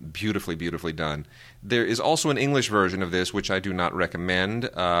 Beautifully, beautifully done. There is also an English version of this, which I do not recommend.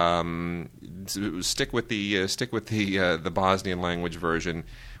 Stick with the Bosnian language version,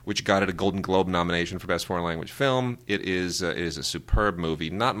 which got it a Golden Globe nomination for Best Foreign Language Film. It is a superb movie.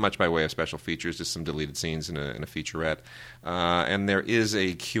 Not much by way of special features, just some deleted scenes in a featurette. And there is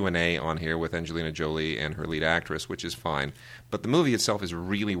a Q&A on here with Angelina Jolie and her lead actress, which is fine. But the movie itself is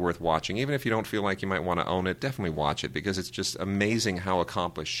really worth watching. Even if you don't feel like you might want to own it, definitely watch it, because it's just amazing how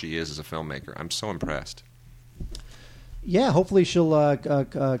accomplished she is as a filmmaker. I'm so impressed. Yeah, hopefully she'll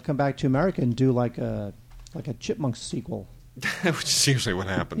come back to America and do like a Chipmunks sequel. Which is usually what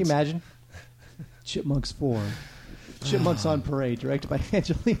happens. Can you imagine? Chipmunks 4. Chipmunks on Parade, directed by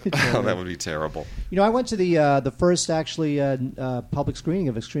Angelina Jolie. Oh, that would be terrible. I went to the first actually public screening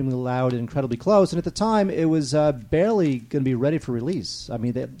of Extremely Loud and Incredibly Close, and at the time it was barely going to be ready for release. I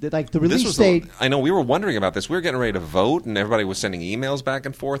mean, the release date. I know we were wondering about this. We were getting ready to vote, and everybody was sending emails back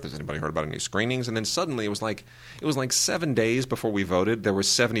and forth. Has anybody heard about any screenings? And then suddenly it was like 7 days before we voted. There were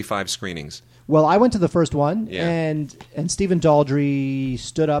 75 screenings. Well, I went to the first one, Yeah. and Stephen Daldry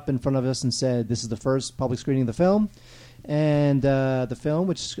stood up in front of us and said, "This is the first public screening of the film." And the film,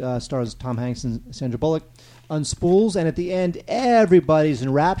 which stars Tom Hanks and Sandra Bullock, unspools, and at the end, everybody's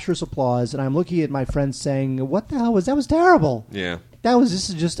in rapturous applause. And I'm looking at my friends saying, "What the hell was that? Was terrible." Yeah. This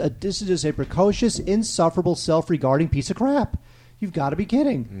is just a precocious, insufferable, self-regarding piece of crap. You've got to be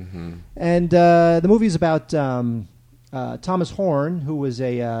kidding. Mm-hmm. And the movie is about Thomas Horn, who was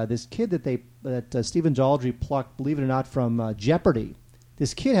this kid that Stephen Daldry plucked, believe it or not, from Jeopardy.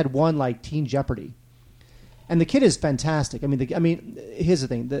 This kid had won like Teen Jeopardy. And the kid is fantastic. I mean, here's the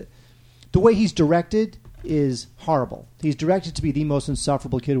thing: the way he's directed is horrible. He's directed to be the most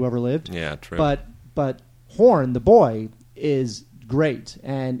insufferable kid who ever lived. Yeah, true. But Horn, the boy, is great.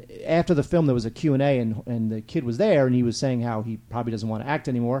 And after the film, there was a Q&A, and the kid was there, and he was saying how he probably doesn't want to act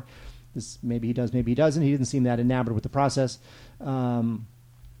anymore. Maybe he does, maybe he doesn't. He didn't seem that enamored with the process.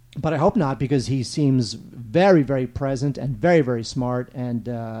 But I hope not, because he seems very, very present and very, very smart. And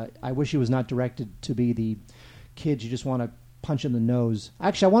I wish he was not directed to be the kid you just want to punch in the nose.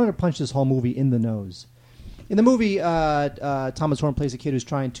 Actually, I wanted to punch this whole movie in the nose. In the movie, Thomas Horn plays a kid who's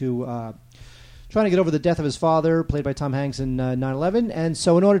trying to get over the death of his father, played by Tom Hanks in 9/11. And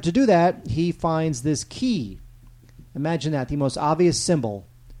so in order to do that, he finds this key. Imagine that, the most obvious symbol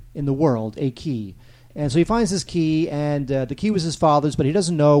in the world, a key. And so he finds this key, and the key was his father's, but he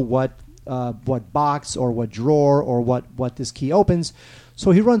doesn't know what box or what drawer or what this key opens.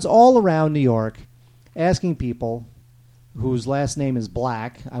 So he runs all around New York asking people whose last name is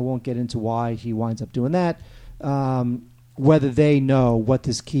Black, I won't get into why he winds up doing that, whether they know what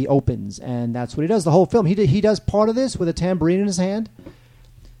this key opens. And that's what he does the whole film. He does part of this with a tambourine in his hand.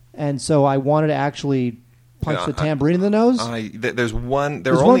 And so I wanted to actually punch the tambourine in the nose. There's one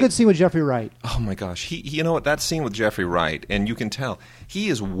good scene with Jeffrey Wright. Oh my gosh, you know what, that scene with Jeffrey Wright, and you can tell he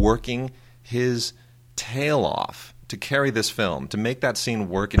is working his tail off to carry this film, to make that scene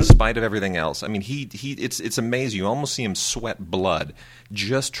work in spite of everything else. I mean, it's amazing. You almost see him sweat blood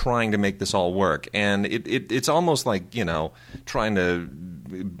just trying to make this all work, and it's almost like trying to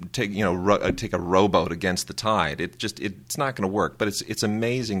take a rowboat against the tide. It's not going to work. But it's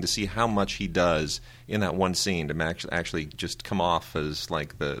amazing to see how much he does in that one scene to actually just come off as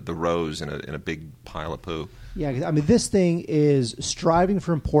like the rose in a big pile of poo. Yeah, I mean, this thing is striving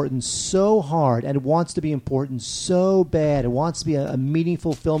for importance so hard, and it wants to be important so bad. It wants to be a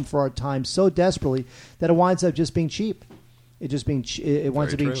meaningful film for our time so desperately that it winds up just being cheap. It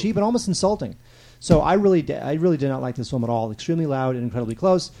winds up being cheap and almost insulting. So I really did not like this film at all. Extremely Loud and Incredibly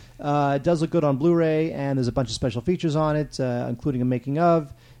Close. It does look good on Blu-ray, and there's a bunch of special features on it, including a making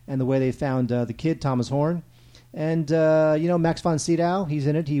of, and the way they found the kid, Thomas Horn. And, Max von Sydow, he's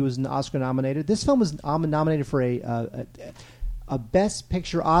in it. He was Oscar nominated. This film was nominated for a Best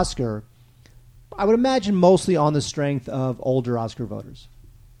Picture Oscar, I would imagine mostly on the strength of older Oscar voters.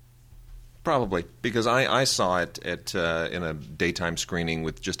 Probably, because I saw it in a daytime screening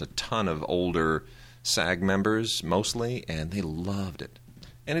with just a ton of older SAG members, mostly, and they loved it.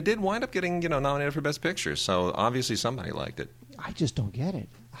 And it did wind up getting nominated for Best Picture, so obviously somebody liked it. I just don't get it.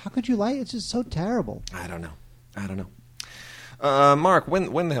 How could you like it? It's just so terrible. I don't know. Mark,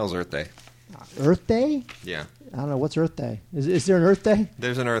 when the hell's Earth Day? Earth Day? Yeah. I don't know. What's Earth Day? Is there an Earth Day?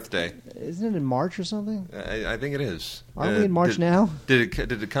 There's an Earth Day. Isn't it in March or something? I think it is. Aren't we in March now? Did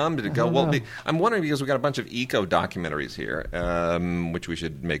it come? Did it go? Well, I'm wondering because we've got a bunch of eco documentaries here, which we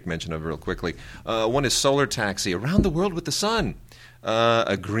should make mention of real quickly. One is Solar Taxi, Around the World with the Sun,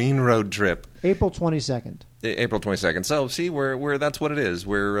 a green road trip. April 22nd. April 22nd. So, see, we're that's what it is.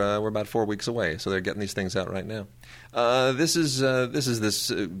 We're about 4 weeks away, so they're getting these things out right now. This is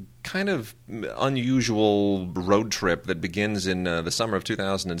kind of unusual road trip that begins in the summer of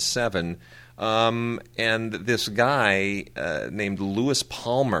 2007, and this guy named Lewis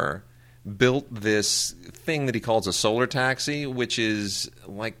Palmer built this thing that he calls a solar taxi, which is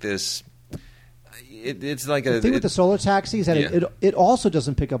like this. It's like the thing with the solar taxis that it also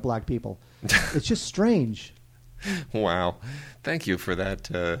doesn't pick up black people. It's just strange. Wow, thank you for that.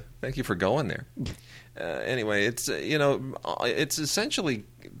 Thank you for going there. Anyway, it's essentially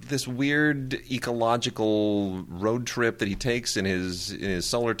this weird ecological road trip that he takes in his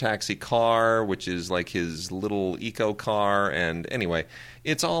solar taxi car, which is like his little eco car. And anyway,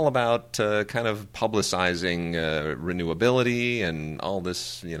 it's all about kind of publicizing renewability and all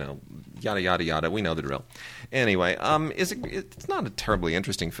this, yada yada yada. We know the drill. Anyway, it's not a terribly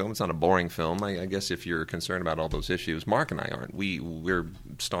interesting film. It's not a boring film. I guess if you're concerned about all those issues, Mark and I aren't. We're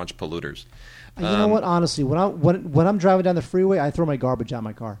staunch polluters. You know what? Honestly, when I'm driving down the freeway, I throw my garbage out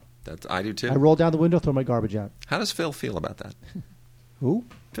my car. I do too. I roll down the window, throw my garbage out. How does Phil feel about that? Who?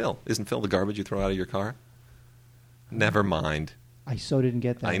 Phil. Isn't Phil the garbage you throw out of your car? Never mind. I so didn't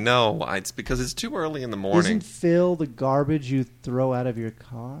get that. I know. It's because it's too early in the morning. Isn't Phil the garbage you throw out of your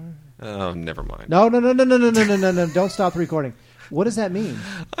car? Oh, never mind. No. Don't stop the recording. What does that mean?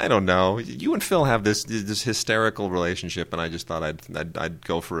 I don't know. You and Phil have this hysterical relationship, and I just thought I'd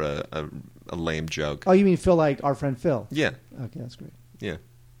go for a lame joke. Oh, you mean Phil, like our friend Phil? Yeah. Okay, that's great. Yeah.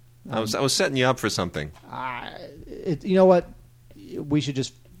 I was setting you up for something. You know what? We should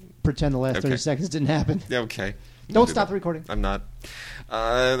just pretend the last 30 Okay. seconds didn't happen. Okay. Don't stop the recording. I'm not.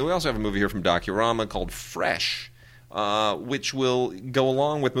 We also have a movie here from Docurama called Fresh, which will go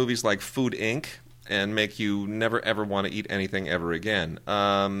along with movies like Food Inc. and make you never ever want to eat anything ever again.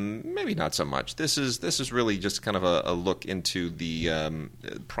 Maybe not so much. This is really just kind of a look into the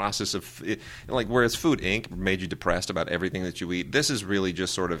process of whereas Food Inc. made you depressed about everything that you eat. This is really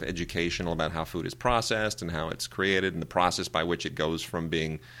just sort of educational about how food is processed and how it's created and the process by which it goes from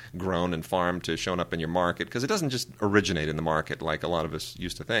being grown and farmed to showing up in your market, because it doesn't just originate in the market like a lot of us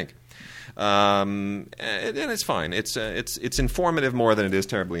used to think. And it's fine. It's informative more than it is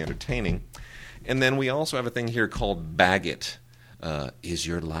terribly entertaining. And then we also have a thing here called Bag It. Is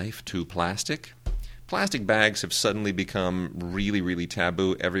your life too plastic? Plastic bags have suddenly become really, really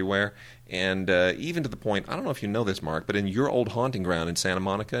taboo everywhere. And even to the point, I don't know if you know this, Mark, but in your old haunting ground in Santa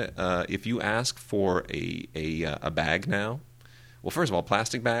Monica, if you ask for a bag now, well, first of all,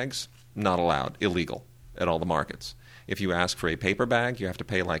 plastic bags, not allowed, illegal at all the markets. If you ask for a paper bag, you have to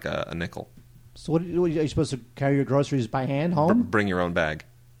pay like a nickel. So what are you supposed to carry your groceries by hand home? Bring your own bag.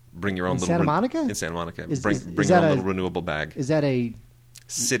 Bring your own in little Santa Monica? In Santa Monica. Is bring that your own little renewable bag. Is that a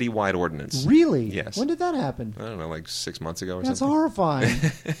citywide ordinance? Really? Yes. When did that happen? I don't know, like 6 months ago or That's something. horrifying.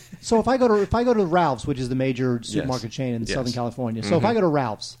 So if I go to Ralph's, which is the major supermarket chain in Yes. Southern California, so if I go to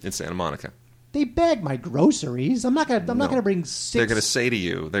Ralph's, In Santa Monica. they bag my groceries. I'm not gonna bring 6. They're going to say to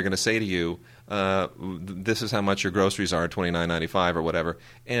you, this is how much your groceries are, $29.95 or whatever.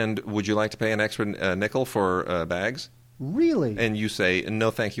 And would you like to pay an extra nickel for bags? Really? And you say,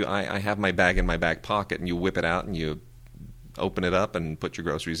 no, thank you. I have my bag in my back pocket. And you whip it out and you open it up and put your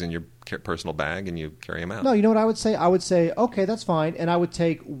groceries in your personal bag and you carry them out. No, you know what I would say? I would say, okay, that's fine, and I would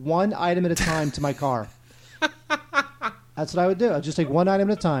take one item at a time to my car. That's what I would do. I'd just take one item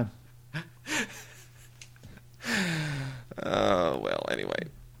at a time. Well, anyway.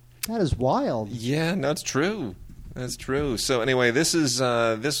 That is wild. Yeah, no, it's true. That's true. So anyway, this is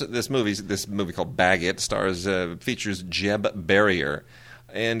this movie called Bag It features Jeb Barrier,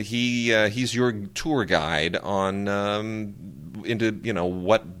 and he's your tour guide on into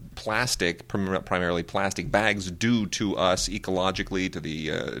what plastic, primarily plastic bags, do to us ecologically, to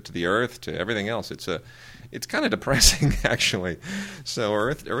the earth, to everything else. It's kind of depressing actually. So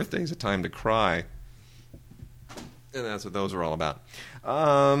Earth Day is a time to cry, and that's what those are all about.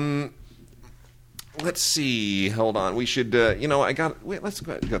 Let's see. Hold on. We should. Let's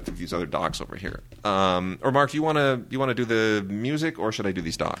go through these other docs over here. Or Mark, you want to do the music, or should I do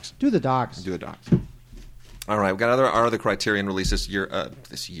these docs? Do the docs. Do the docs. All right, we've got our other Criterion release this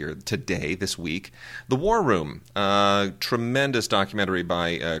week. The War Room, tremendous documentary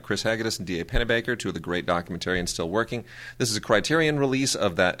by Chris Hagedis and D.A. Pennebaker, two of the great documentarians still working. This is a Criterion release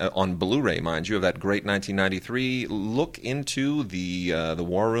of that, on Blu-ray, mind you, of that great 1993 look into the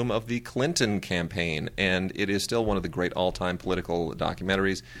War Room of the Clinton campaign, and it is still one of the great all-time political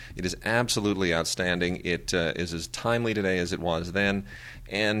documentaries. It is absolutely outstanding. It is as timely today as it was then.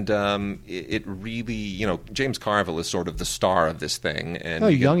 And it really, James Carville is sort of the star of this thing. And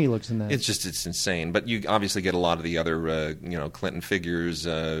young he looks in that. It's insane. But you obviously get a lot of the other, Clinton figures,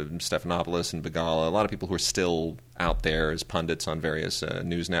 Stephanopoulos and Begala, a lot of people who are still out there as pundits on various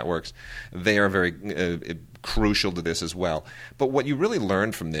news networks. They are very crucial to this as well. But what you really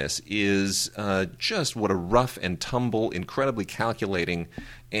learn from this is just what a rough and tumble, incredibly calculating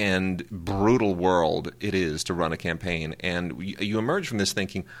and brutal world it is to run a campaign. And you emerge from this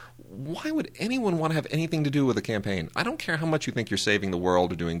thinking, why would anyone want to have anything to do with a campaign? I don't care how much you think you're saving the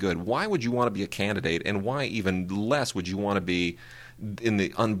world or doing good. Why would you want to be a candidate? And why even less would you want to be in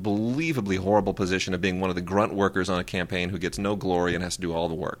the unbelievably horrible position of being one of the grunt workers on a campaign who gets no glory and has to do all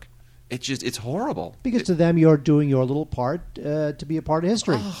the work. It's horrible. Because to them, you're doing your little part to be a part of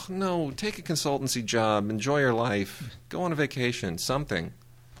history. Oh, no, take a consultancy job, enjoy your life, go on a vacation, something.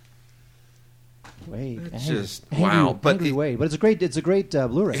 Wade, It's just wow, but Wade. But it's a great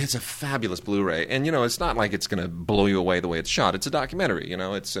Blu-ray. It's a fabulous Blu-ray, and it's not like it's going to blow you away the way it's shot. It's a documentary,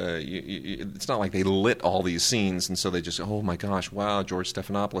 It's it's not like they lit all these scenes, and so they just oh my gosh, wow, George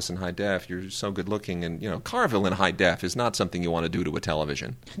Stephanopoulos in high def, you're so good looking, and Carville in high def is not something you want to do to a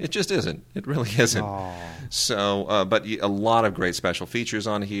television. It just isn't. It really isn't. Aww. So, but a lot of great special features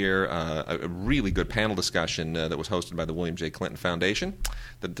on here. A really good panel discussion that was hosted by the William J. Clinton Foundation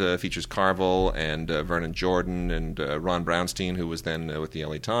that features Carville and Vernon Jordan and Ron Brownstein, who was then with the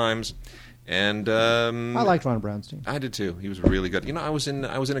LA Times. And I liked Ron Brownstein. I did too. He was really good. I was in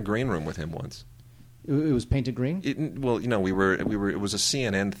a green room with him once. It was painted green? We were. It was a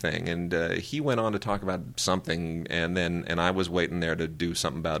CNN thing, and he went on to talk about something, and I was waiting there to do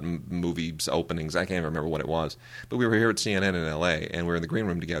something about movies openings. I can't remember what it was, but we were here at CNN in LA, and we were in the green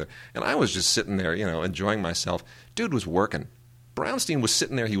room together, and I was just sitting there, enjoying myself. Dude was working. Brownstein was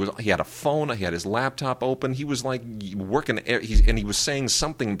sitting there. He had a phone. He had his laptop open. He was like working, and he was saying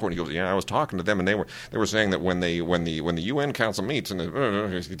something important. He goes, "Yeah, I was talking to them, and they were saying that when the UN Council meets,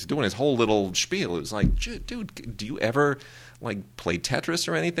 and he's doing his whole little spiel. It was like, dude, do you ever play Tetris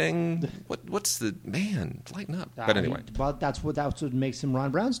or anything? What's the man? Lighten up." But anyway, well, that's what makes him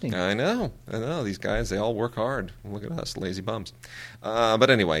Ron Brownstein. I know. These guys, they all work hard. Look at us, lazy bums. But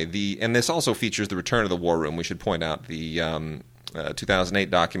anyway, and this also features the return of the War Room. We should point out the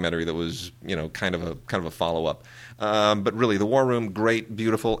 2008 documentary that was, kind of a follow-up. But really, The War Room, great,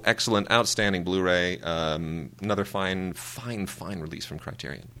 beautiful, excellent, outstanding Blu-ray. Another fine release from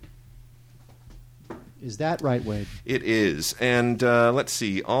Criterion. Is that right, Wade? It is. And let's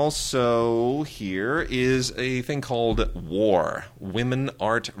see. Also here is a thing called War, Women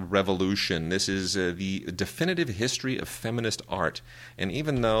Art Revolution. This is the definitive history of feminist art. And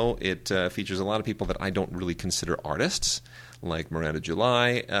even though it features a lot of people that I don't really consider artists, like Miranda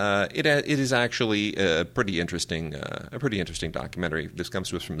July, it is actually a pretty interesting documentary. This comes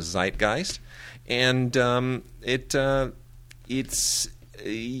to us from Zeitgeist, and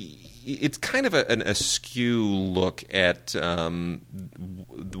it's kind of an askew look at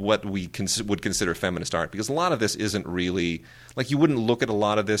what we would consider feminist art, because a lot of this isn't really you wouldn't look at a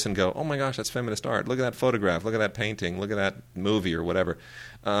lot of this and go, "Oh my gosh, that's feminist art! Look at that photograph! Look at that painting! Look at that movie or whatever."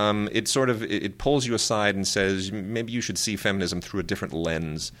 It pulls you aside and says maybe you should see feminism through a different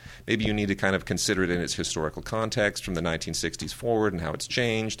lens. Maybe you need to kind of consider it in its historical context from the 1960s forward and how it's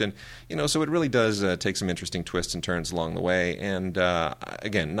changed, and so it really does take some interesting twists and turns along the way. And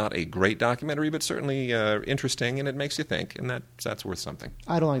again, not a great documentary, but certainly interesting, and it makes you think, and that's worth something.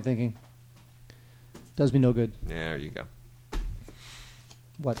 I don't like thinking. Does me no good. There you go.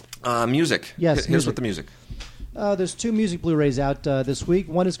 What? Music. Yes, Here's with the music. There's 2 music Blu-rays out this week.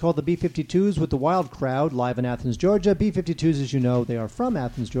 One is called the B-52s with the Wild Crowd, live in Athens, Georgia. B-52s, as you know, they are from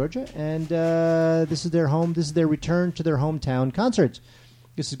Athens, Georgia, and this is their home. This is their return to their hometown concert.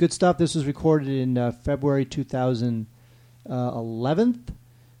 This is good stuff. This was recorded in February 2011,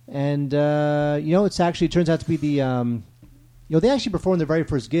 and it turns out to be the they actually performed their very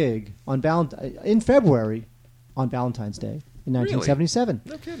first gig in February on Valentine's Day. In 1977.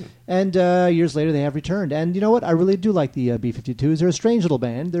 Really? No kidding. And years later, they have returned. And you know what? I really do like the B-52s. They're a strange little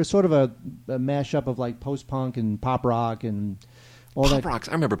band. They're sort of a mashup of post-punk and pop rock and all that. Pop rocks.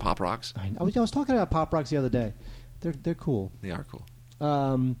 I remember pop rocks. I was talking about pop rocks the other day. They're cool. They are cool.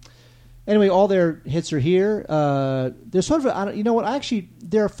 Anyway, all their hits are here. They're sort of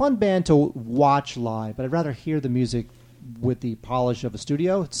they're a fun band to watch live, but I'd rather hear the music with the polish of a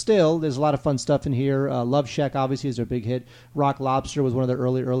studio. Still, there's a lot of fun stuff in here. Love Shack, obviously, is their big hit. Rock Lobster was one of their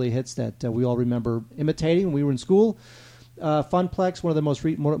early hits that we all remember imitating when we were in school. Funplex, one of their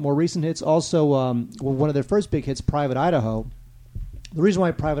more recent hits. Also, one of their first big hits, Private Idaho. The reason why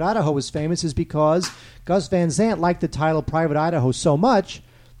Private Idaho was famous is because Gus Van Sant liked the title Private Idaho so much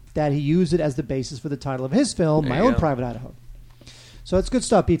that he used it as the basis for the title of his film, My Own Private Idaho. So it's good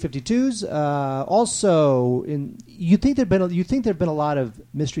stuff. B-52s. Also, you think there've been a lot of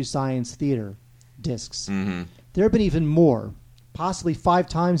Mystery Science Theater discs. Mm-hmm. There have been even more, possibly 5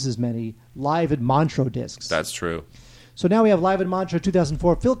 times as many Live at Montreux discs. That's true. So now we have Live at Montreux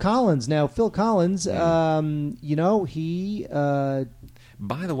 2004. Phil Collins. Now Phil Collins, he. By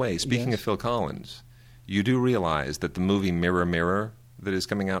the way, speaking of Phil Collins, you do realize that the movie Mirror Mirror that is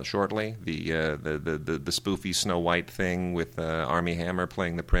coming out shortly. The spoofy Snow White thing with Armie Hammer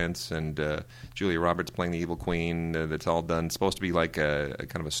playing the prince and Julia Roberts playing the evil queen. That's all done. It's supposed to be like a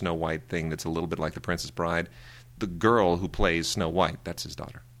kind of a Snow White thing that's a little bit like The Princess Bride. The girl who plays Snow White, that's his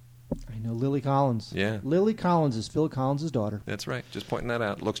daughter. I know Lily Collins. Yeah. Lily Collins is Phil Collins' daughter. That's right. Just pointing that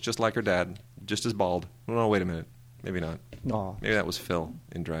out. Looks just like her dad. Just as bald. No, wait a minute. Maybe not. Aw. Maybe that was Phil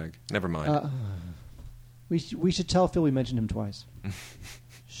in drag. Never mind. We should tell Phil we mentioned him twice.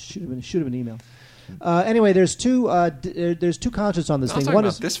 should have been email. Anyway, there's two concerts on this I was thing. talking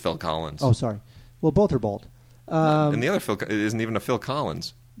about this Phil Collins. Oh, sorry. Well, both are bald. And the other Phil isn't even a Phil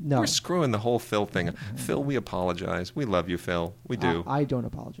Collins. No. We're screwing the whole Phil thing. Phil, we apologize. We love you, Phil. We do. I don't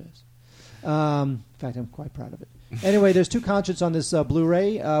apologize. In fact, I'm quite proud of it. Anyway, there's two concerts on this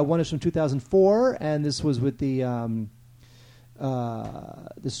Blu-ray. One is from 2004, and this was with the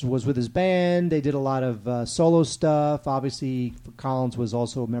this was with his band. They did a lot of solo stuff. Obviously, Collins was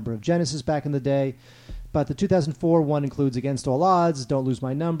also a member of Genesis back in the day. But the 2004 one includes Against All Odds, Don't Lose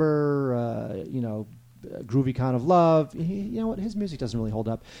My Number, Groovy Kind of Love. You know what? His music doesn't really hold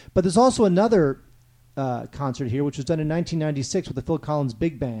up. But there's also another concert here, which was done in 1996 with the Phil Collins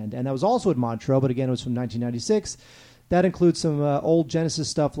Big Band. And that was also at Montreux, but again, it was from 1996. That includes some old Genesis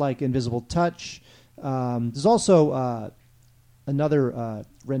stuff like Invisible Touch. There's also another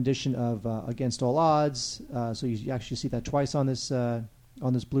rendition of Against All Odds. So you actually see that twice on this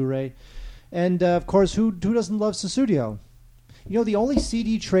Blu-ray. And, of course, who doesn't love Sussudio? You know, the only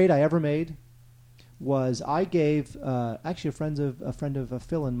CD trade I ever made was I gave, actually a friend of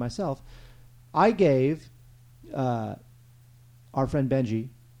Phil and myself, I gave our friend Benji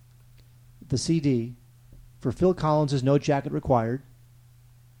the CD for Phil Collins' No Jacket Required,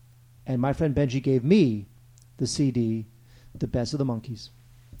 and my friend Benji gave me the CD, The Best of the Monkees.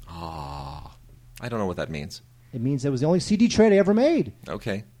 Ah, I don't know what that means. It means it was the only CD trade I ever made.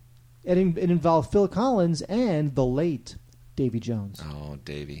 Okay. It involved Phil Collins and the late Davy Jones. Oh,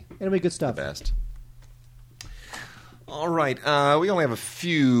 Davy. Anyway, good stuff. The best. All right. We only have a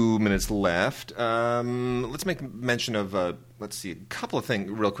few minutes left. Let's make mention of, a couple of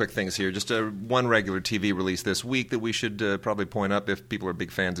real quick things here. Just one regular TV release this week that we should probably point up if people are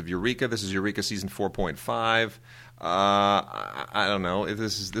big fans of Eureka. This is Eureka Season 4.5. I don't know. If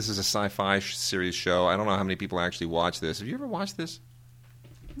this is a sci-fi series show. I don't know how many people actually watch this. Have you ever watched this?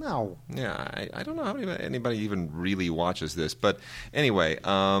 No. Yeah, I don't know how anybody even really watches this. But anyway,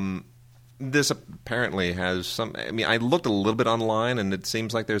 this apparently has some... I mean, I looked a little bit online, and it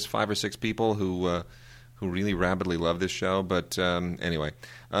seems like there's 5 or 6 people who really rabidly love this show. But anyway,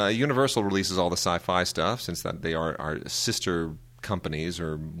 Universal releases all the sci-fi stuff, since that they are sister companies,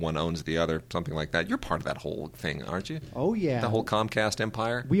 or one owns the other, something like that. You're part of that whole thing, aren't you? Oh, yeah. The whole Comcast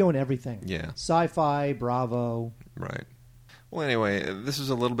empire? We own everything. Yeah. Sci-fi, Bravo. Right. Well, anyway, this is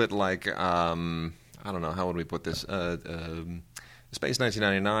a little bit like, I don't know, how would we put this? Space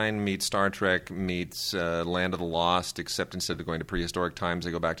 1999 meets Star Trek meets Land of the Lost, except instead of going to prehistoric times,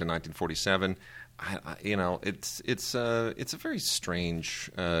 they go back to 1947. It's a very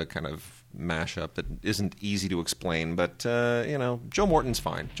strange kind of mashup that isn't easy to explain, but, Joe Morton's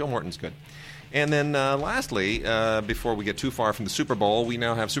fine. Joe Morton's good. And then lastly, before we get too far from the Super Bowl, we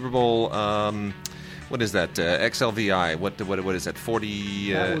now have Super Bowl... what is that? XLVI. What is that?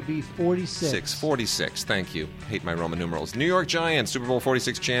 40... that would be 46. 46. Thank you. Hate my Roman numerals. New York Giants, Super Bowl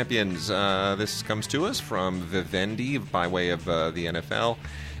 46 champions. This comes to us from Vivendi by way of the NFL.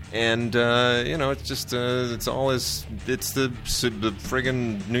 And, it's just... it's the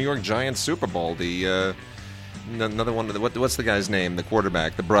friggin' New York Giants Super Bowl. The... Another one. What's the guy's name? The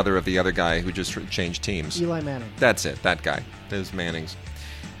quarterback, the brother of the other guy who just changed teams. Eli Manning. That's it. That guy. Those Mannings.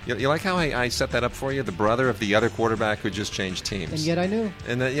 You like how I set that up for you? The brother of the other quarterback who just changed teams. And yet I knew.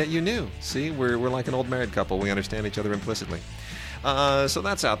 And yet you knew. See, we're like an old married couple. We understand each other implicitly. So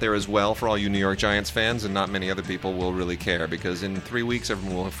that's out there as well for all you New York Giants fans, and not many other people will really care, because in 3 weeks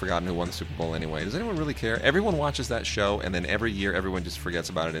everyone will have forgotten who won the Super Bowl anyway. Does anyone really care? Everyone watches that show, and then every year everyone just forgets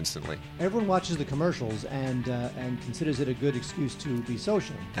about it instantly. Everyone watches the commercials and considers it a good excuse to be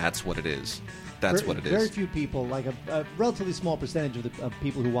social. That's what it is. That's what it is. Very few people, like a relatively small percentage of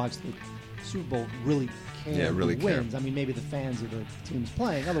people who watch the Super Bowl really care who wins. I mean, maybe the fans of the teams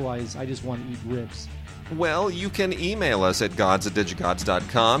playing. Otherwise, I just want to eat ribs. Well, you can email us at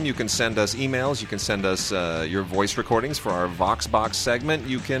gods@digigods.com. You can send us emails. You can send us your voice recordings for our VoxBox segment.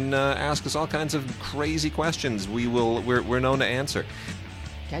 You can ask us all kinds of crazy questions. We're known to answer.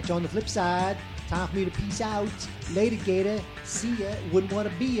 Catch you on the flip side. Time for me to peace out. Later, Gator. See ya. Wouldn't want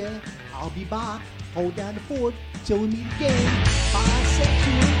to be ya. I'll be back. Hold down the fort till we meet again.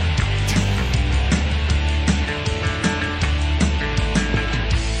 Bisexual.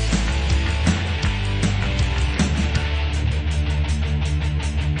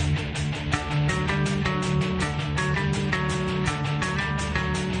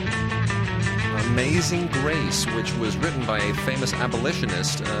 Amazing Grace, which was written by a famous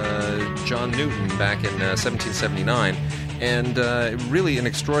abolitionist, John Newton, back in 1779. And really an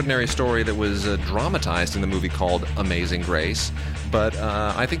extraordinary story that was dramatized in the movie called Amazing Grace. But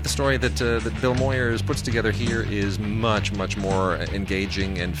I think the story that Bill Moyers puts together here is much, much more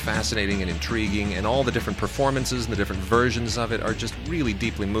engaging and fascinating and intriguing, and all the different performances and the different versions of it are just really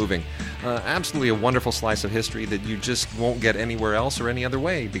deeply moving. Absolutely a wonderful slice of history that you just won't get anywhere else or any other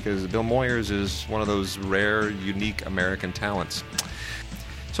way, because Bill Moyers is one of those rare, unique American talents.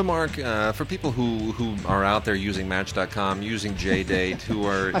 So, Mark, for people who are out there using Match.com, using JDate, who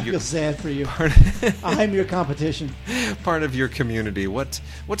are... I feel sad for you. I'm your competition. Part of your community. What's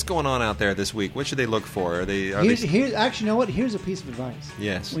going on out there this week? What should they look for? Actually, you know what? Here's a piece of advice.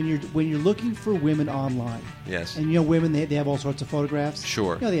 Yes. When you're looking for women online. Yes. And women, they have all sorts of photographs.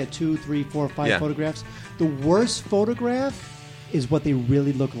 Sure. They have 2, 3, 4, 5 photographs. The worst photograph is what they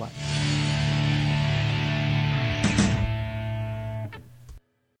really look like.